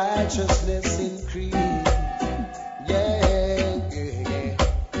 only righteousness increase. Yeah, yeah.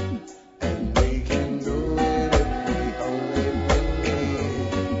 And we can do it if we only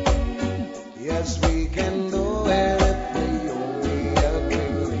believe. Yes, we can do it if we only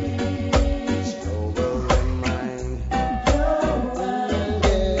agree. It's global in mind.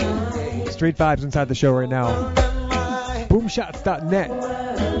 Yeah. Straight vibes inside the show right now. Boomshots.net.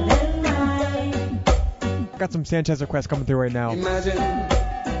 Got some Sanchez requests coming through right now. Imagine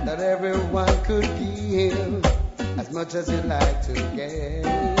that everyone could give as much as you'd like to get.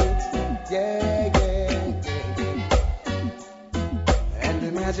 Yeah, yeah, yeah. And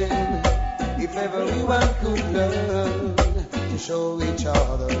imagine if everyone could learn to show each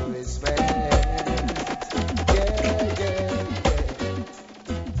other respect. Yeah, yeah, yeah.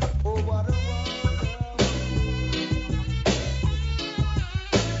 Oh, what a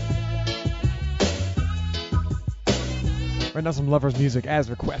Right now, some lovers music as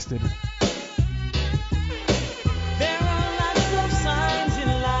requested. There are lots of signs in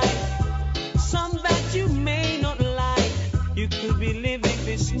life, some that you may not like. You could be living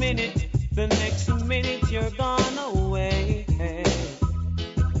this minute, the next minute you're gone away.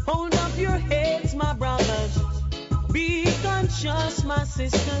 Hold up your heads, my brothers. Be conscious, my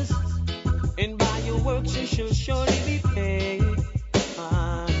sisters. And by your works you shall surely be paid.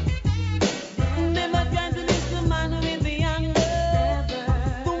 Never try to miss the man with the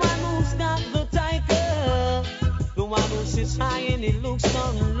the one who's got the tiger, the one who sits high and he looks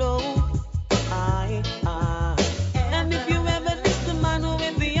down low. And if you ever miss the man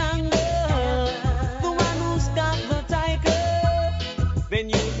with the the one who's got the tiger, then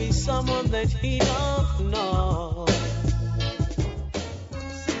you'll be someone that he don't know.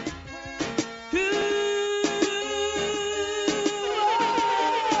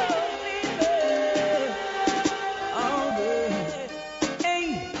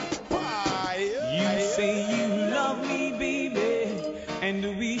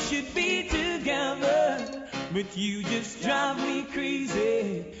 but you just drive me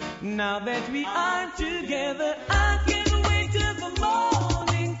crazy. Now that we are together, I can't wait till the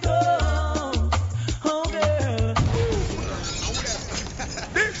morning comes. Oh, girl.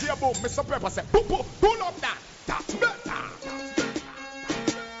 DJ Boom, Mr. Pepper said, pull up that. That's better.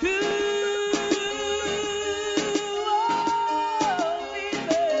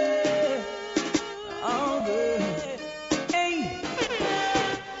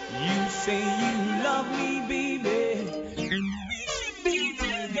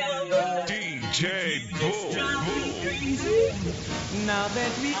 Now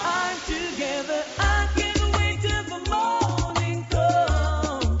that we are together, I can't wait till the morning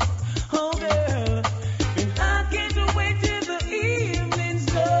comes. Oh, girl, and I can't wait till the evening's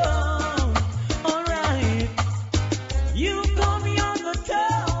done. All right, you call me on the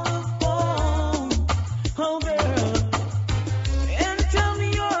telephone. Oh, girl, and tell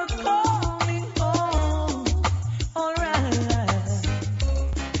me you're calling home. All right,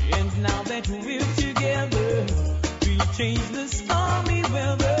 and now that we're together, we'll change the stormy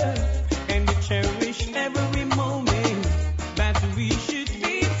weather and we cherish every moment that we should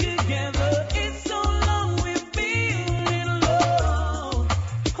be together. It's so long we've been in love.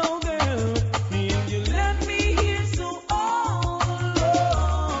 Oh, girl, and you left me here so all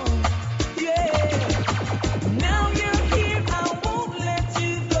alone. Yeah, now you're here, I won't let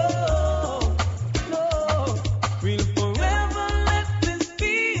you go. No, we'll forever let this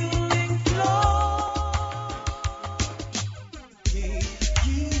feeling flow.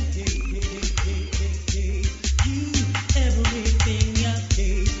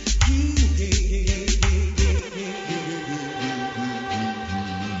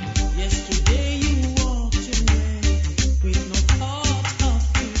 Yesterday you walked away with no thought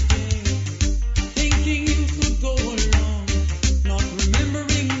of today, thinking you could go along, not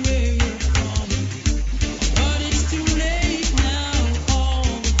remembering where you're from. But it's too late now, all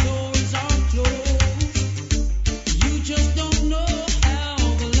the doors are closed. You just don't know how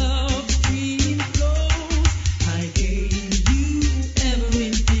the love stream flows. I gave you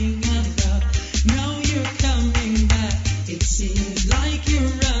everything I've got, now you're coming back. It seems like you're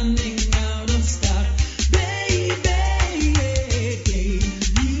running out of stock. Baby,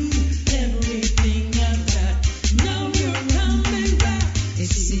 gave you everything I've got, now you're coming back. It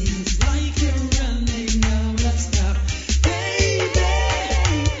seems like you're running out of stock. Baby,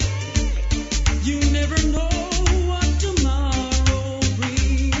 you never know what tomorrow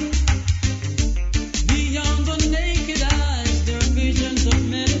brings. Beyond the naked eyes, there are visions of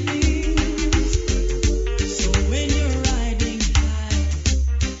many things. So when you're riding high,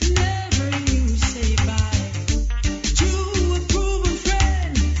 never you say bye to a proven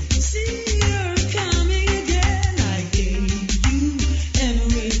friend. See, you're coming again. I gave you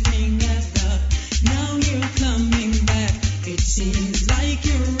everything I've got, now you're coming back. It seems like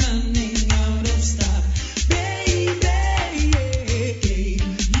you're running out of stock. Baby,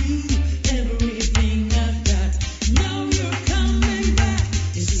 gave you everything I've got, now you're coming back.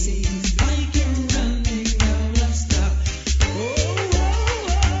 It seems like you're running out of stock.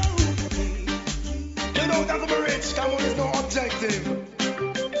 You know that to be rich, come on, it's no objective.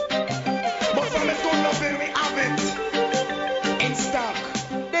 But from it's good nothing, we have it in stock.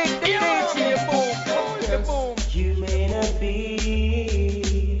 You may not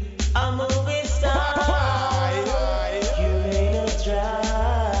be a movie star, you may not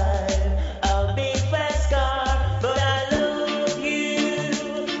drive a big fast car, but I love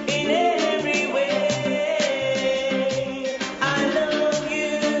you in every way. I love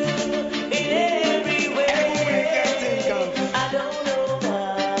you in every way. I don't know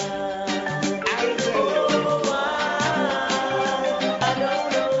why. I don't know why. I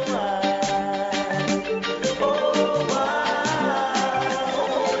don't know why.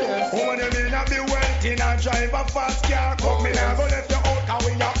 Woman, you may not be wealthy and drive a fast car. Come me now, go left you out, cause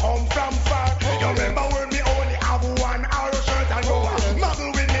we a come from far. You remember when me only have one arrow shirt and you a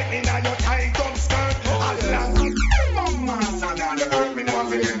muggle with me in a your tight up skirt. As long as mama, son, and the earth, me now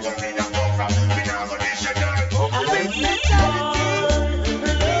feel it, just me a come from. Me now go dish your dirt. Loving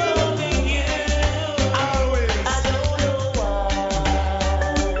you, Always. I don't know why.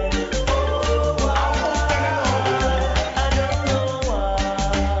 I don't know why.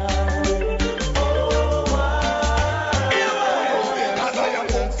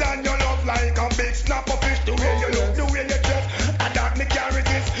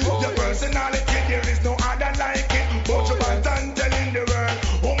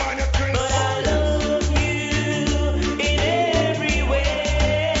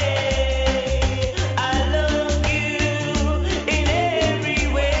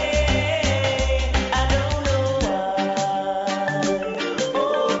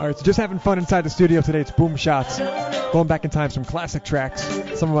 So just having fun inside the studio today. It's Boom Shots. Going back in time, some classic tracks.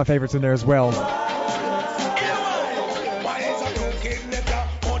 Some of my favorites in there as well.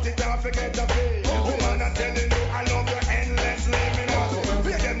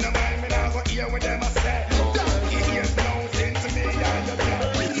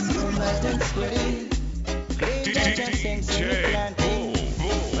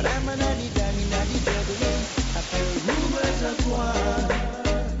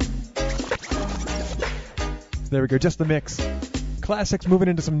 There we go, just the mix. Classics moving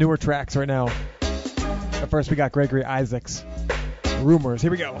into some newer tracks right now. But first we got Gregory Isaacs. Rumors,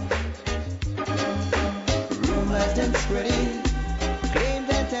 here we go. Rumors them spreading, claim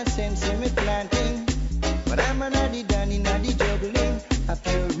that I sense me planting, but I'm an addy danny naddy juggling. I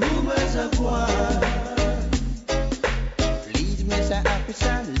feel rumors of war. Please, Mr.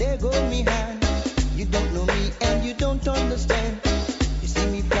 Officer, let go me hand. You don't know me and you don't understand. You see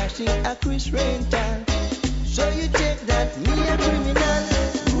me flashing a Chris Rain tan. So you take that me a criminal.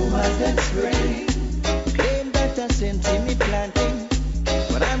 Rumors that spreading, claim that I sent me planting,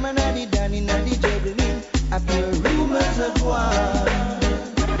 but I'm an addy danny naddy juggling. I feel rumors of war.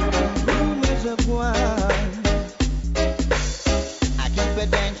 Rumors of war. I keep a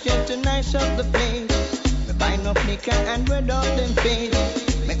dancing to nice up the place. We buy no liquor and red off them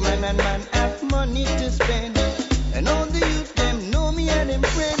face. Make man and man have money to spend, and all the youth them know me and them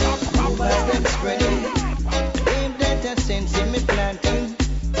friends. Rumors them spreading, sense in me planting,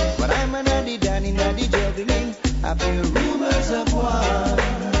 but I'm an addy danny naddy juggling. I feel rumors of war.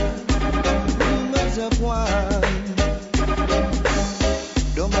 Rumors of war.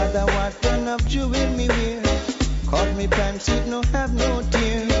 Don't matter what turn of jewel me wear, caught me pants it no have no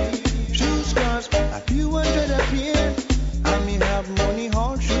tear. Shoes cost a few hundred a pair, and me have money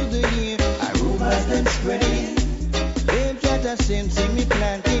all through the year. I rumors them spreading, them that a sense in me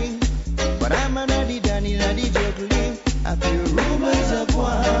planting, but I'm an addy danny naddy juggling. I feel rumors of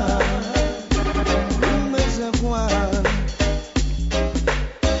war. Rumors of war.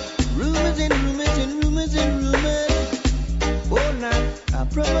 Rumors and rumors and rumors and rumors. All night a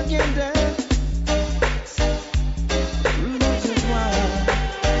propaganda. Rumors of war.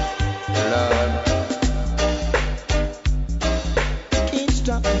 Lord, can't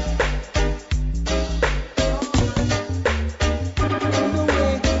stop it.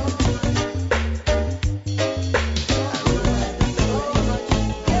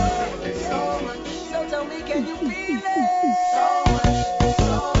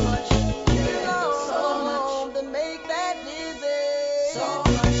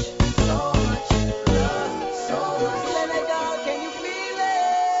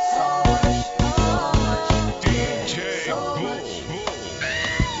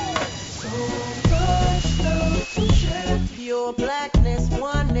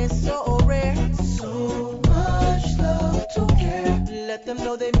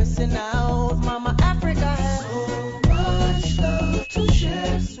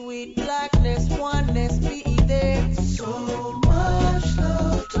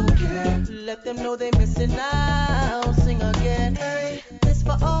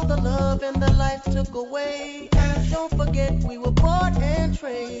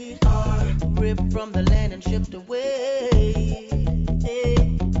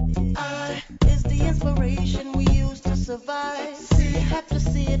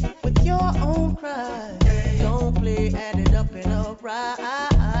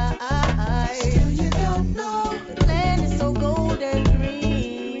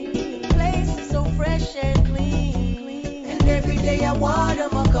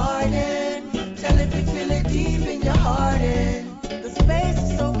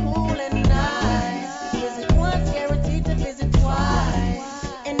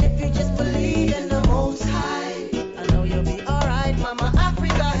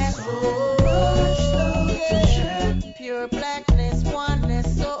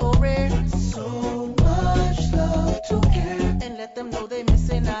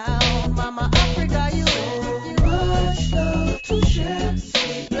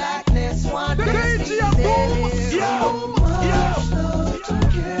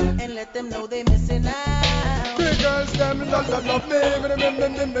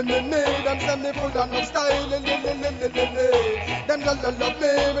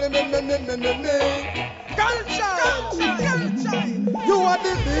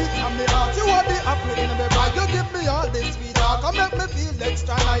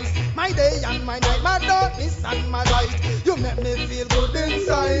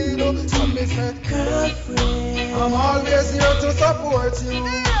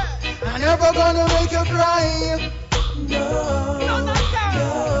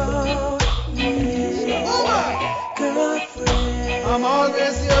 Girlfriend. I'm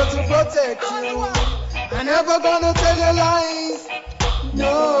always here to protect you. I'm never gonna tell you lies.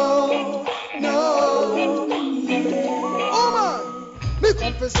 No, no. Woman, me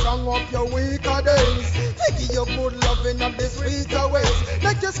come to strong up your weaker days. Take you good loving and the sweeter ways.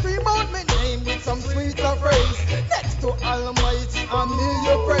 Make you scream out my name with some sweeter phrase. Next to Almighty and me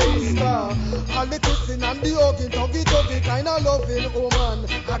your praise. All the kissing and the hugging, tuggy kind of loving, woman.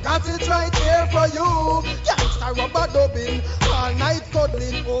 I got it right here for you. Youngster rubber dubbing, all night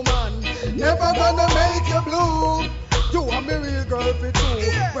cuddling, woman. Never gonna make you blue. You are me real girl for true.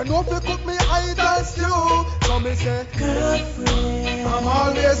 When no fi cook me idol stew. So me say, girlfriend, I'm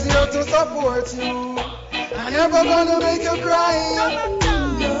always here to support you. I'm never gonna make you cry.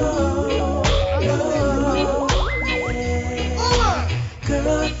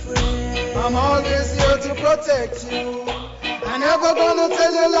 Girlfriend, I'm always here to protect you. I'm never gonna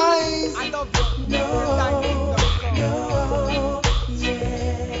tell you lies. I love you.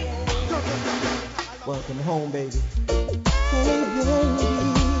 Welcome home, baby. Hey, baby.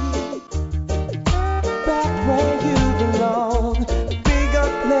 Back where you belong. Big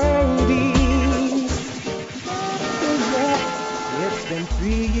up, ladies. Yeah. It's been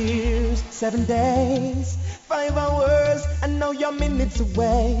 3 years, 7 days, 5 hours. I know you're minutes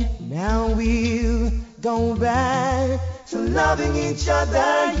away. Now we'll go back to loving each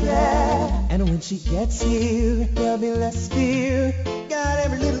other, yeah. And when she gets here, there'll be less fear. Got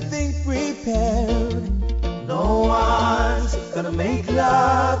every little thing prepared. No one's gonna make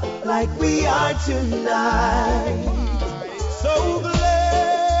love like we are tonight. So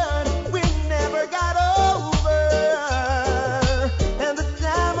glad we never got over. And the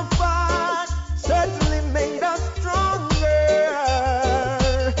time apart certainly made us stronger.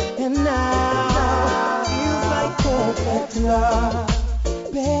 And now feels like perfect love,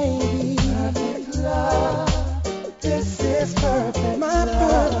 baby. Perfect love. This is perfect, my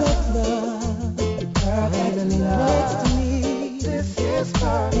perfect love. Perfect next to me. This is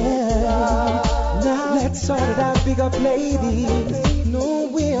perfect love. Now let's sort it out, big up ladies. No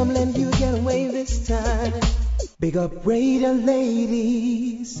way I'm letting you get away this time. Big up radio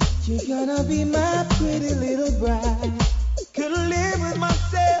ladies. You're gonna be my pretty little bride. Couldn't live with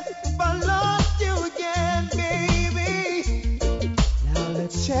myself if I lost you again, baby. Now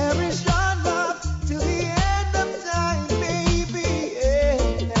let's cherish our love till the end of time, baby. Yeah.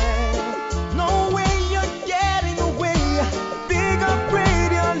 No way you're getting away. Big up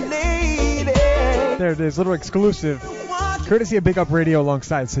radio lady. There it is, little exclusive. Courtesy of Big Up Radio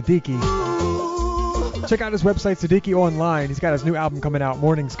alongside Siddiqui. Check out his website, Siddiqui Online. He's got his new album coming out,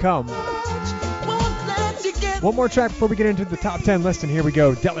 Mornings Come. One more track before we get into the top 10 list, and here we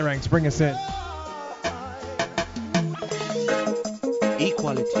go. Deadly Ranks, bring us in.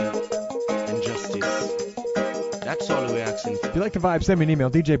 Equality and justice. That's all we're asking for. If you like the vibe, send me an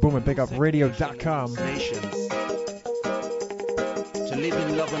email, djboom@bigupradio.com. Nations. To live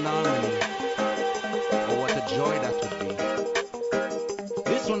in love and harmony. Oh, what a joy that would be.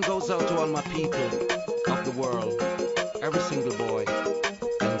 This one goes out to all my people of the world. Every single boy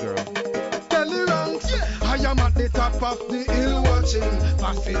and girl. I am at the top of the hill watching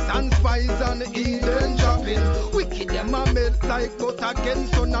passes and spies and Eden dropping. Wicked them a made like but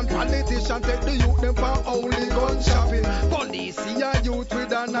against son and politicians take the youth them for only gun shopping. Police see a youth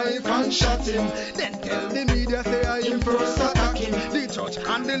with a knife and shot him. Then tell the media say I him first attack him. The judge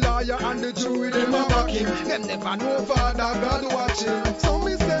and the lawyer and the jury them a back him. Them never know Father God watching. So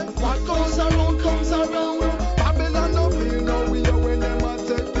me say what goes around comes around. Babylon no feel no we are when them a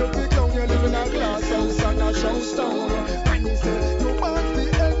take you pick down. You live in a glass house and a show stone. And he said, you must be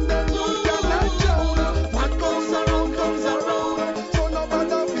ended, you cannot drown. What goes around comes around. So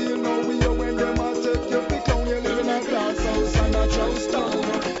nobody feel no way when them a take you pick down. You live in a glass house and a show stone.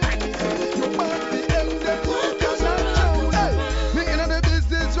 And he said, you must be ended, you cannot drown. Hey, me in the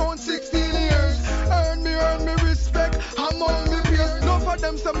business around 16 years. Earn me respect among me peers. No for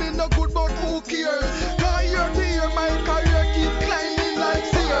them say me no good, but who cares? Cause year to year my career keep climbing like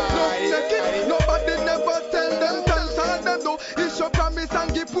stairs. No check it, nobody never tell them thanks. All them do is show promise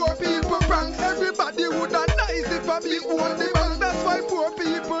and give poor people pranks. Everybody would have nice if I be on the bank. That's why poor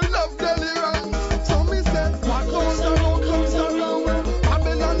people love Delhi ranks. So me say, what goes around comes around.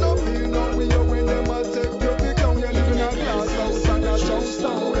 Babylon no feel no way when them a take you pick down. You live in a glass house and a show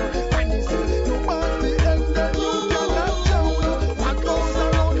stone. And he say, you must be ended, you cannot drown. What goes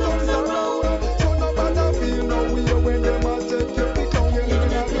around comes around. So nobody feel no way when them a take you pick down. You live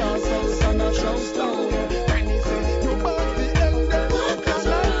in a glass house and a show stone. And he say, you must be ended, you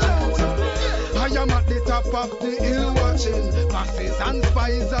cannot drown. I am at the top top of the hill watching. Bosses and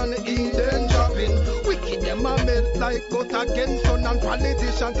spies and Eden dropping. Wicked them a melt like cut against sun, and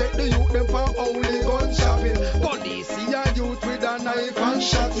politicians take the youth them for only gun shopping. Police see a youth with a knife and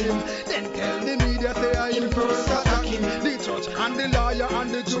shot him. Then tell the media say I him first attack him. The judge and the lawyer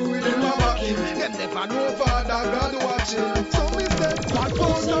and the jury them a back him. Them never know Father God watching. So we say what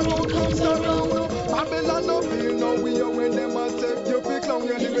goes around comes around. Babylon no feel no way when them a take you pick long.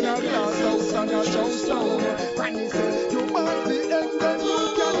 You live in a glass house and a house town. Granny say you must be end then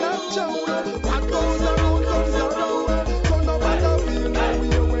you cannot chow. What goes around comes around. So nobody feel no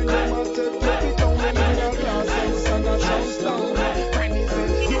way when them a take you pick long. You live in a glass house and a house town. Granny say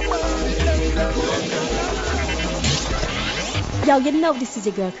you must be end then you cannot. Yo, you know this is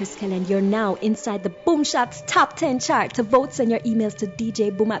your girl Chris Kelly, and you're now inside the Boom Shots Top 10 chart. To vote, send your emails to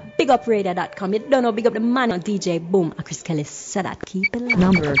djboom at bigupradio.com. You don't know, big up the man on DJ Boom. And Chris Kelly said that. Keep it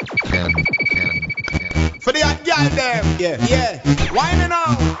number 10. For the hot girl them, yeah. Why me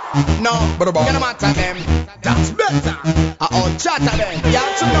now? No, get them out of them. That's better. All chat of them. Yeah,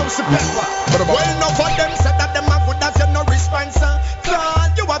 to know some pepper. Well, enough of them said that them are good as you no response. Son,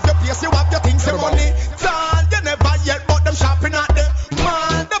 you have your place, you have your things, your money. Son, you never yet bought them shopping at them.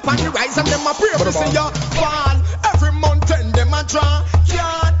 Man, up on the rise and them a pray to see you fall. Every mountain them a draw.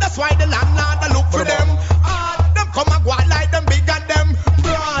 Yeah, that's why the landlord a look for them. Them come and go out like them big and them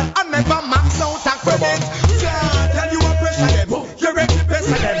broad. And never max out a credit. Yeah, tell you a pressure them. You ready to press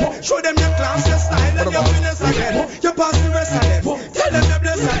them. Show them your class, your style and your finesse again. You pass the rest of them. Tell them the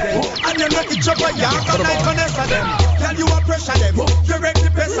bless of them. And you not each other young and like finesse of them. Tell you a pressure them. You ready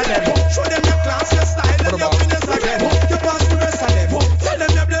to press them. Show them your class, your style and your finesse again. You pass the rest of them. Tell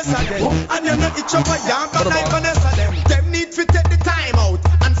them the bless of them. And you not each other young and like finesse of them. Them need to take the time out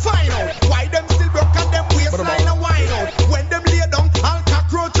and find out why them still broke and them waistline and wine out. When them lay down, I'll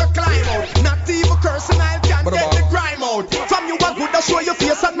cockroach you climb out. Not even cursing, I can get the grime out. From you a good to show your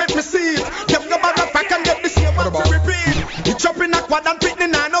face and make me see it. Them no bother pack and get the same one to repeat. You chop in a quad and pick the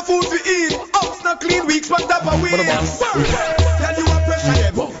nine of food to eat. House not clean, weeks but top of weed. Tell you a pressure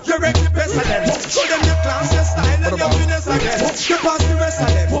them, you ready to press them. Show them your class, your style and your finesse again. You pass the rest of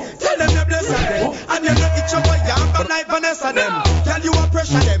them, tell them the bless of them. And you know each other young but like Vanessa them. Tell you a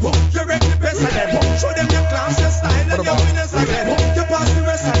pressure them, you ready to press them. Show them your class, your style and your finesse again. You pass the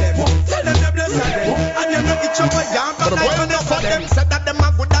rest of them, tell them the bless of them. And you know each other young but like Vanessa them. Said that them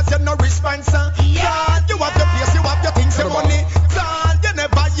are good as you no response. Yeah, you have your place, you have your things, your money. Son, you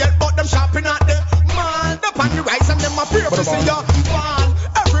never yet bought them shopping at the mall. Up on the rise and them a pray to see you fall.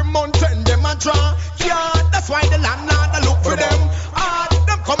 Every mountain them a draw. Yeah, that's why the landlord a look for them.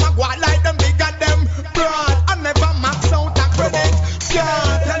 Them come and go out like them big and them broad. And never max out a credit. Yeah,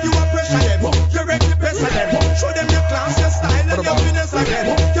 tell you a pressure them. You ready to press them. Show them your class, your style and your finesse again.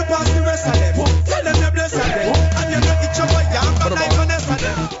 You pass the rest of them. Tell them the bless of them. And you know each other young but like Vanessa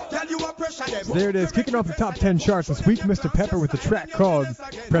them. Tell you a pressure them. There it is, kicking off the top 10 charts this week, Mr. Pepper with the track called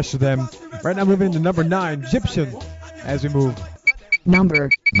Pressure Them. Right now moving into number 9, Egyptian, as we move. Number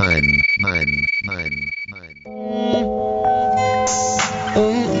 9.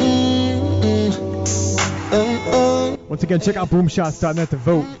 Once again, check out boomshots.net to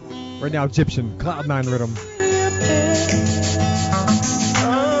vote. Right now, Egyptian, Cloud9 rhythm.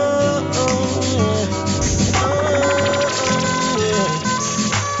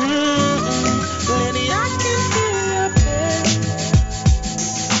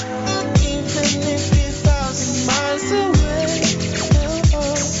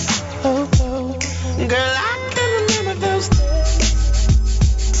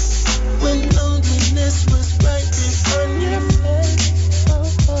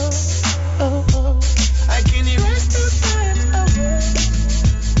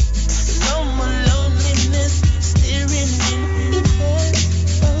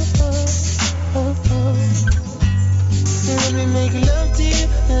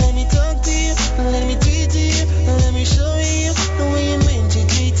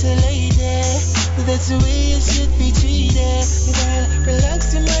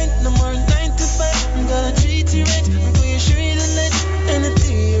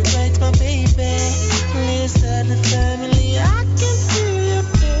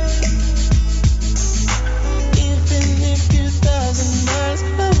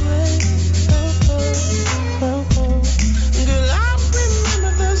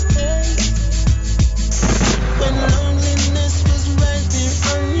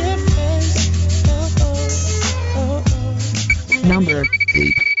 Number 8.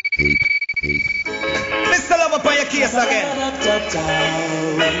 Mr. Love up on your case again.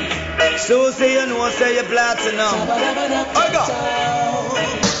 Susie, you know, say you're platinum. I go.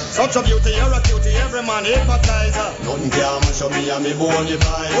 So Such a beauty, you're a cutie, every man hypnotize. Nothing can mash up me and me bony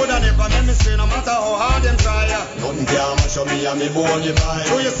pie. Woulda never make me stray no matter how hard them try. Nothing can mash up me and me bony pie.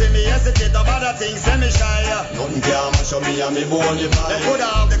 So you see me hesitate about the things, say me shy. Nothing can mash up me and me bony pie. They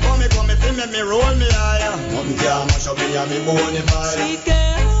coulda have the come fi make me roll me eye. Nothing can mash up me and me bony pie. Sweet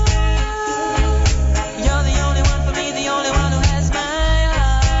girl, you're the only one for me, the only one who has my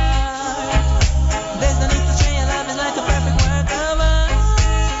heart. There's no need to try, your love is like a perfect work of art.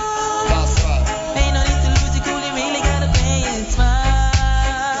 That's right. Ain't no need to lose it cool, you really gotta play it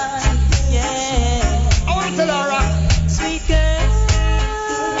smart. Yeah. I wanna tell Laura. Sweet girl,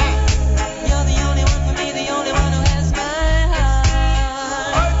 you're the only one for me, the only one who has my heart.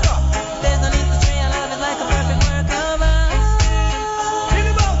 There's no need to try, your love is like a perfect work of art.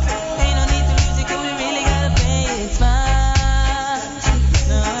 Ain't no need to lose it cool, you really gotta play it smart.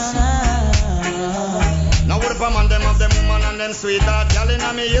 Now what if a man them have them woman and them sweetheart? Girl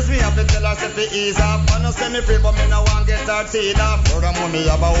inna me ears, me have to tell her say fi ease up. I no say me free but me no want get her teeth up. Furthermore me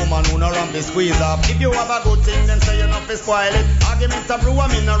have a woman who no run fi squeeze up. If you have a good thing then say you no fi spoil it. Argument a brew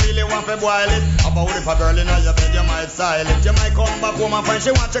and me no really want fi boil it. About if a girl inna your bed you might style it. You might come back home and find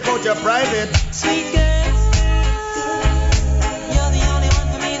she want check out your private. Sweet girl, you're the only one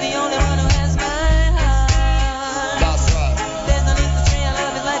for me, the only one who has my heart. That's right. There's no need to try, your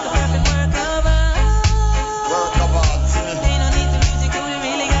love is like a perfect work of art. Work of art, see me. Ain't no need to lose it cool, you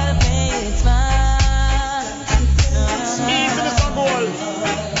really gotta play it smart. Easy Mr. Gold.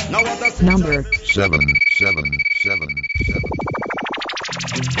 Now what does Number 7.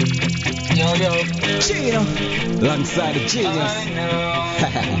 Gino, alongside the genius.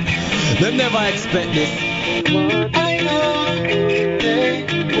 They never expect this. I know they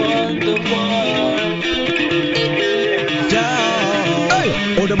want the war.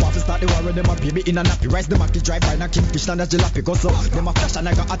 Oh, them off to start the war with them a baby in a nappy. Rice them a kiss drive by na kingfish and a jalopy. Cause so them a flash and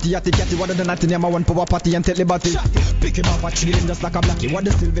I got atty get it. What the night name a one power party and tell liberty. Pick him up a chill him just like a blackie. What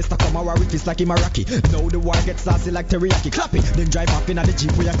the Sylvester come a war with fist like him a Rocky. Now the war gets sassy like teriyaki. Clap it, then drive up in a the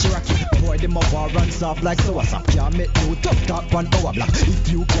jeep with a Cherokee. Boy them a war run soft like sour sap. Can't make no tough talk 1 hour block.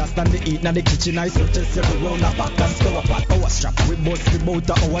 If you can't stand the eat na the kitchen I search yourself around a back and store pot. Our strap we bust the bout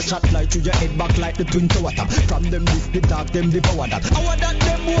a our shot fly through your head back like the twin tower top. From them this the dark them devour that. Our that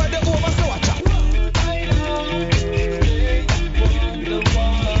them boy the over so watch out.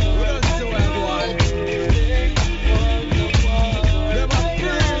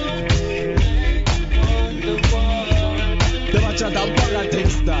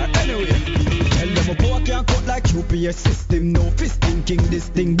 Anyway, tell them a boy can't cut like UPS system. No fisting, king this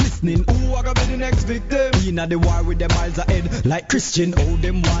thing listening. Who are gonna be the next victim? Inna the war with them miles ahead, like Christian. Oh,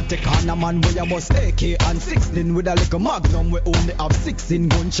 them want take on a man where you must AK and 16 with a little magnum. We only have 16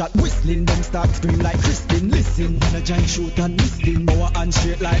 gunshot whistling. Them start scream like Christine. Listen, when a giant shoot and missing. Our hand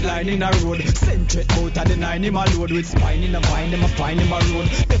straight like line in a road. Centret bout of the 9 him a load with spine in a vine. Them a find him a road.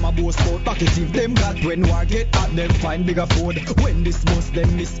 Them a boast about bucket if them got when war get at them find bigger food. When this must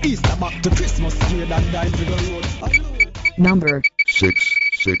them miss Easter back to Christmas. Scared and die to the road. Number 6.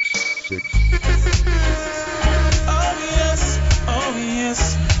 Oh yes, oh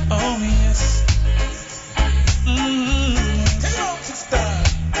yes, oh yes. Come on, sister.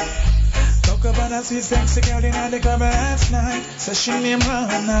 Talk about a sweet sexy girl in the club last night. Says she named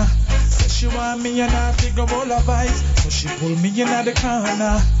Hannah. Says she want me and I figure all her vibes. So she pull me in the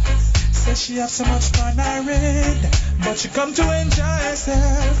corner. Says she have so much fun I read, but she come to enjoy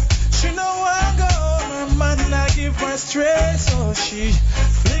herself. She know I go home, her man I give her stress. So she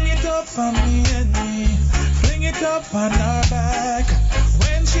fling it up on me and me, fling it up on her back.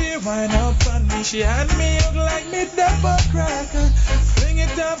 When she wind up on me, she had me up like me double cracker. Fling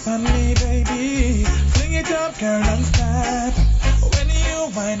it up on me, baby, fling it up, girl, don't stop. When you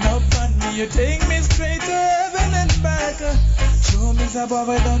wind up on me, you take me straight to heaven and back. Show me the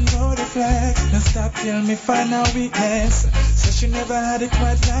boy, I don't know the flex. Now stop till me find a weakness. So she never had it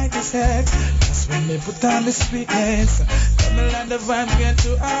quite like this sex. That's when they put on the sweetness. Come along, the vibes get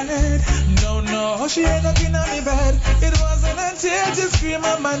to her head. No, she ain't looking at me bad. It wasn't until she screamed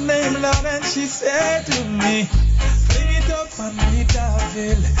out my name loud and she said to me, fling it up on me,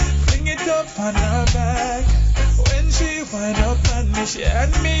 David. Fling it up on her back. When she wind up on me, she had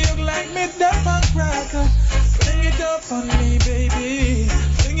me hooked like me duck and cracker. Fling it up on me, baby.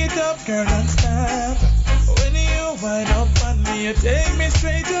 Fling it up, girl, don't stop. When you wind up on me, you take me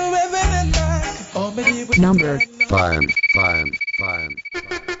straight to heaven and back. Oh, baby, Number 5.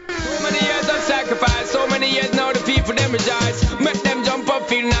 So many years of sacrifice, so many years now the people them rejoice. Make them jump up,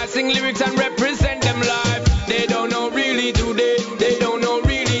 feel nice, sing lyrics and represent them live. They don't know really, do they? They don't know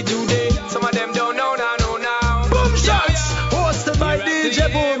really, do they? Some of them don't know now. Boom shots, hosted by DJ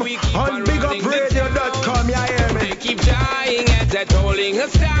DJ Boom on BigUpRadio.com. You hear me? They keep trying and they're holding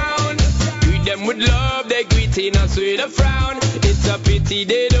us down. Greet them with love, they greeting us with a frown. It's a pity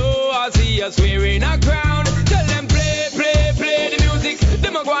they don't see us wearing a crown. Tell them play, play, play the music.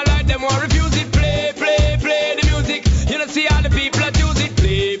 Them a go on like them want refuse it. Play, play, play the music. You don't see all the people that use it.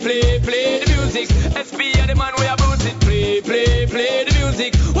 Play, play, play the music. SP are the man we about it. Play, play, play the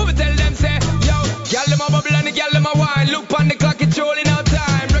music. What we tell them say, yo, gyal them a bubble and the gyal them a wine. Look on the clock, it's rolling out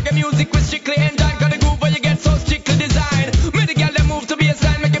time. Reggae music with strictly enjoy. Got the groove where you get so strictly designed. Make the gyal them move to be a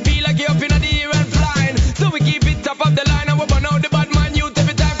sign. Make you feel like you're up in the air and flying. So we keep it top of the line and we burn out the bad man youth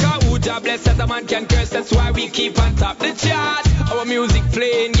every time. Cause who job bless as a man can curse. That's why we keep on top the chart. Our music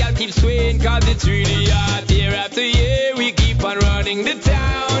playing, gyal keep swaying. Cause it's really hot. Year after year we keep on running the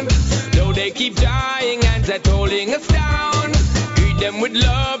town. Though they keep trying and they're holding us down. Greet them with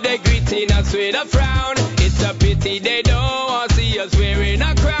love, they greeting us with a frown. It's a pity they don't want to see us wearing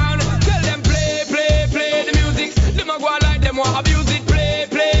a crown. Tell them play, play, play the music. Them a go on like them want abuse it. Play,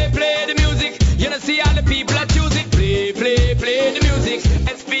 play, play the music. You don't see all the people that choose it. Play, play, play the music.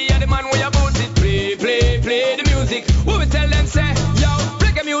 SP are the man we about it. Play, play, play the music. What we tell them say, yo,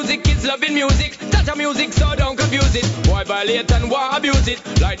 reggae music is loving music. Touch a music so don't confuse it. Boy violate and want abuse it.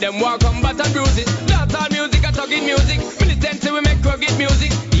 Like them want combat and bruise it. That's all music a talking music. Militant we make rugged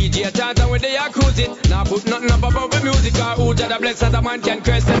music. DJ a chant and when they are cruising. Now put nothing up above the music. Or who just a bless as a man can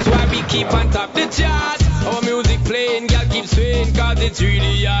curse. That's why we keep on top the chart. Our music playing, girl keep swaying. Cause it's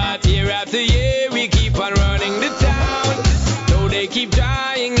really hot. Year after year we keep on running the town. Though they keep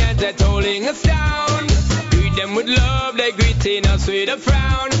trying and they're holding us down. Greet them with love, they greeting us with a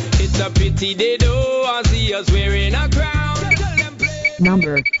frown. It's a pity they don't want to see us wearing a crown.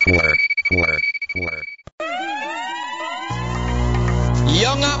 Number 4.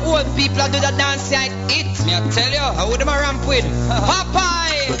 Young and old people do the dance like it. Me I tell you, I would them a ramp with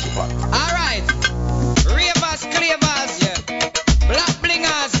Popeye. Alright. Ravers, clavers, yeah. Black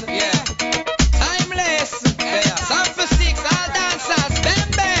blingers, yeah. Timeless, yeah. Sound for six, all dancers,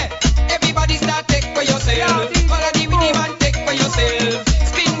 bembe. Everybody start take for yourself. Follow the rhythm and take for yourself.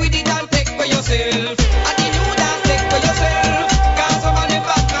 Spin with it and take for yourself. And the new dance take for yourself. Cause some of them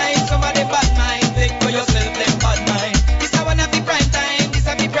bad mind, some of them bad mind. Take for yourself, them bad mind. This I wanna be prime time, this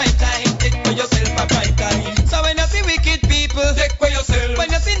I be prime time. Take for yourself a prime time. So when you see wicked people, take for yourself. When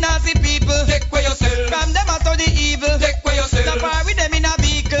you see nasty people, take for yourself. From them out of the evil, take for yourself. Safari with them in a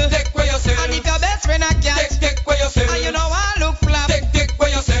vehicle, take for yourself. And if your best friend a cat, take for yourself. And you know I look flap, take for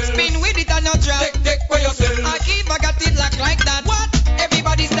yourself. Spin with it and no drop, take for yourself. I keep I got it like that. What?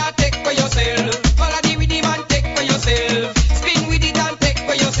 Everybody start take for yourself. Follow the rhythm and take for yourself. Spin with it and take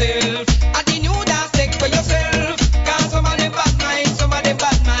for yourself. And the new dance take for yourself. Cause some of them bad mind, some of them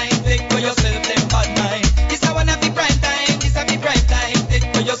bad mind. Take for yourself, them bad mind. This I wanna be prime time, this I be prime time. Take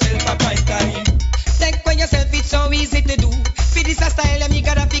for yourself a prime time. Take for yourself, it's so easy to do. For this a style, them you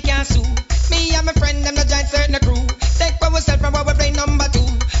gotta pick and sue. Me and my friend, them the giant certain crew. Take for yourself from our play number 2.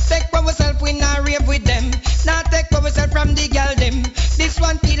 Take for yourself, we not rave with them. Now take for yourself from the girl them. This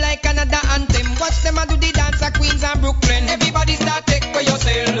one feel like another anthem. Watch them and do the dance at Queens and Brooklyn. Everybody start take for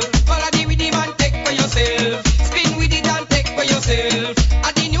yourself. Follow the rhythm and take for yourself. Spin with it and take for yourself.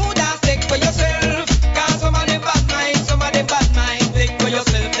 And the new dance take for yourself. Cause some of them bad mind, some of them bad mind. Take for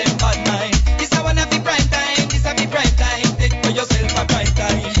yourself, them bad mind. This I wanna be prime time, this I be prime time. Take for yourself a prime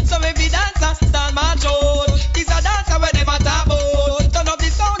time. So every dancer stand march out. This a dancer where them a talk about. Turn up the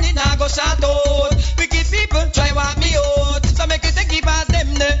sound, it now go shout out. Wicked people try walk me out. So make it take it past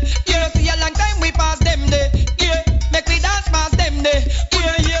them there. You see a long time we pass them there. Yeah, make we dance past them there.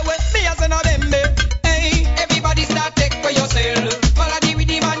 Yeah, with me as an them there. Hey, everybody start take for yourself. Follow the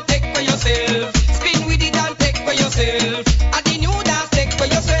rhythm and take for yourself. Spin with it and take for yourself. And the new dance take for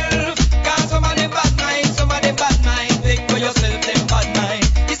yourself. Cause some of them bad mind, some of them bad mind. Take for yourself, them bad mind.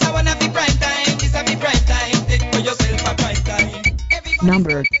 This I wanna be prime time, this I be prime time. Take for yourself a prime time.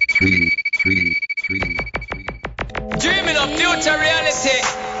 Number 3. Dreaming of future reality.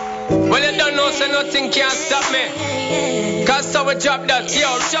 Well, you don't know, so nothing can stop me. Cause so we drop that.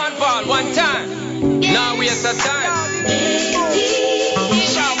 Yo, Sean Paul, one time. Now we waste our time.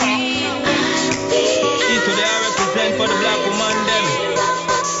 Today I represent for the black woman, them.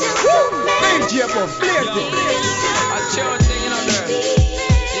 DJ Boom, play it. I sure thing, you know, girl.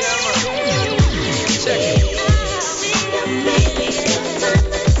 Yeah, man. Check it.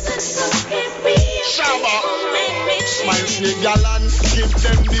 Shabba. My free galan. give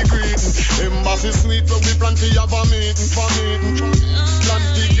them the greeting. Embassy sweet when we plan to have a meeting for meeting. Plan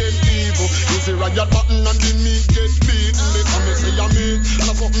to get evil. You see riot button and the meat get beaten. They come and say I'm meat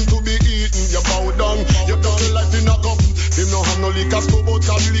and something to be eaten. You bow down, you dirty life in a cup. Them no have no liquor store but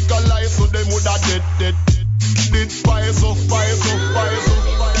have liquor life, so them woulda dead. Did spice up.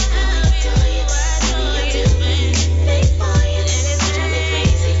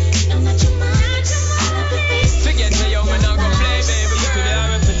 Forget me, yo, man, I go play, baby. Today I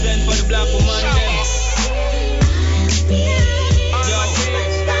represent for the black woman, them. Yo,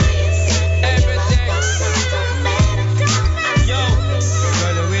 everything. Yo,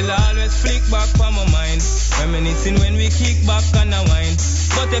 brother, will always flick back from my mind. Reminiscing when we kick back on a wine.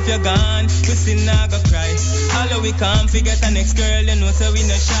 But if you're gone, we still not go cry. Although we can't forget the next girl, you know, so we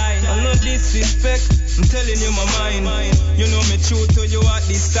no shy. I no disrespect, I'm telling you my mind. You know me true to you at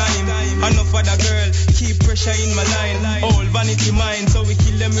this time. Enough for the girl, keep pressure in my line. All vanity mind, so we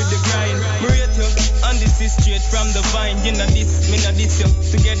kill them with the grind. Rate you, and this is straight from the vine. You know this, me know this you.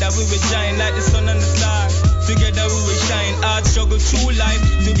 Together we will shine like the sun and the star. Together we will shine, hard struggle through life.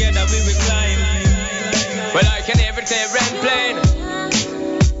 Together we will climb. Well, I can never say rent plane.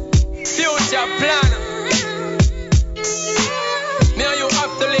 Future plan. Now you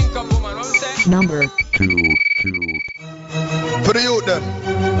have to link up, woman. What I'm saying? Number 2. For the youth them.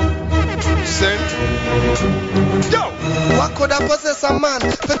 Send. Yo! What could I possess a man?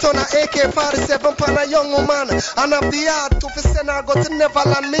 For turn a AK-47 pan a young woman. And have the heart to fi send her go to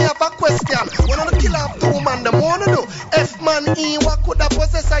Neverland. Me have a question. One of the kill off 2 man, them wanna do. F-man E, what could I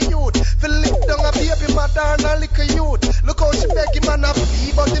possess a youth? Fi lift down a baby mother and a little youth. Look how she beg him and a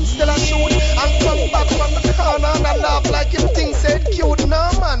flee, but him still a shoot. And come back from the corner and a laugh like him things said cute. No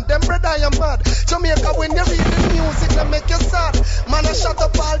man, them brother I am mad. Jamaica when you read the music, they make you sad. Man I shut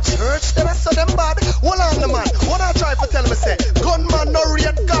up all church, then I saw them bad. Hold on the man, what I try to tell me say, gunman no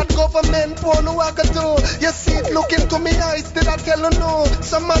rate God government poor no I could do. You see it look into me eyes, did I tell you no?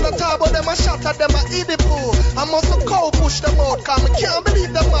 Some man a talk about them a shot at them a eat the poo. I must a cow push them out, cause me can't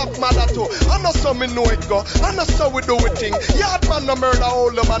believe them have mother too. I know so me know it go, I know so we do it thing. Yard man no murder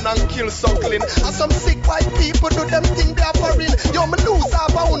all the man and kill suckling. And some sick white people do them thing they are for real. Yo me lose our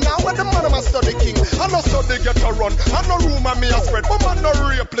bound now when the man a study king. I know so they get a run, I know rumor me a spread. But man no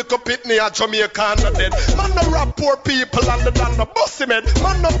rape little pitney a Jamaica and the dead. Man no rob poor people and the dan no bossy men.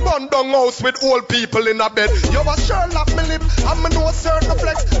 Man no burn down house with old people in a bed. Yo a Sherlock me lip and me know certain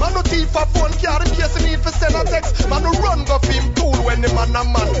flex. Man no thief a phone card in case you need for send a text. Man no run go film tool when the man a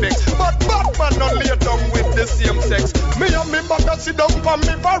man vex. But bad man no lay down with the same sex. Me and me mother sit down for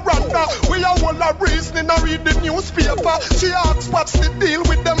me veranda. We a whole a reasoning and read the newspaper. She asks what's the deal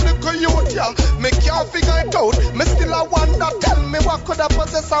with them little youth, y'all. Me can't figure it out. Me still a wonder. Tell me what could I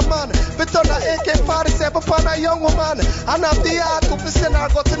possess a man? Fi turn a AK-47 upon a young woman. And have the heart to fi send her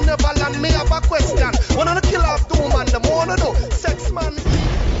go to Neverland. Me have a question. One of the kill off 2 man, them wanna do sex man.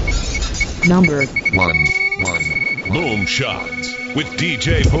 Number 1. Boom Shots with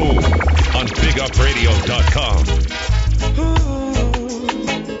DJ Boom on BigUpRadio.com.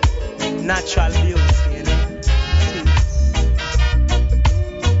 Natural beauty, you know.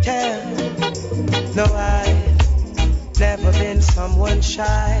 Yeah. No, I've never been someone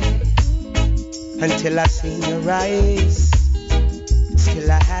shy until I seen your eyes.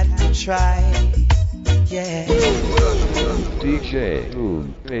 Still I had to try. Yeah. DJ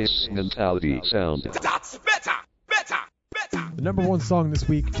Boom Bassmentality sound. That's better. The number 1 song this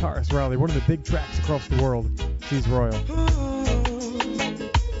week, Taurus Riley, one of the big tracks across the world. She's royal.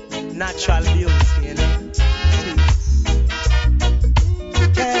 Natural beauty, you know.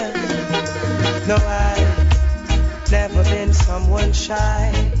 Yeah. No, I've never been someone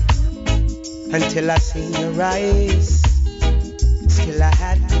shy until I seen your eyes. Still I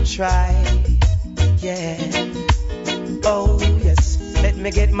had to try. Yeah. Oh yes, let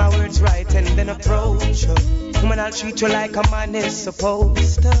me get my words right and then approach you. Woman, I'll treat you like a man is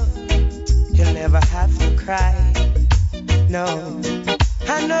supposed to. You'll never have to cry. No,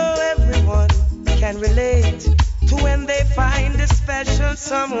 I know everyone can relate to when they find a special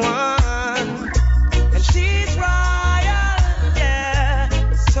someone. And she's royal, yeah,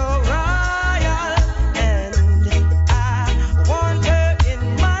 so royal. And I want her in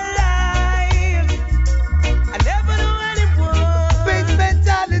my life. I never knew anyone.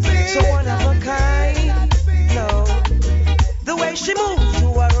 Bassmentality. So one of a kind. No, the way she moves to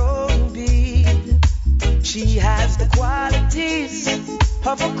her own beat. She has the qualities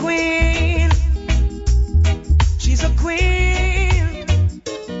of a queen. She's a queen.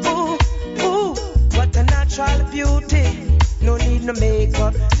 Ooh, ooh, what a natural beauty. No need no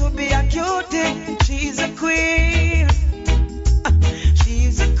makeup to be a cutie. She's a queen.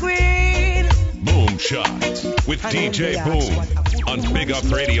 Shots with DJ Boom on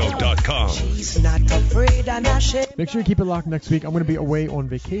BigUpRadio.com. Make sure you keep it locked next week. I'm going to be away on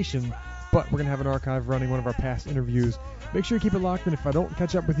vacation, but we're going to have an archive running one of our past interviews. Make sure you keep it locked, and if I don't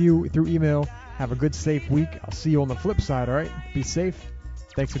catch up with you through email, have a good, safe week. I'll see you on the flip side, all right? Be safe.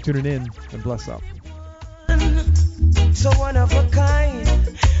 Thanks for tuning in, and bless up. So one of a kind,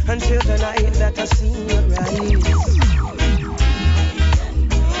 until the night that I see you rise.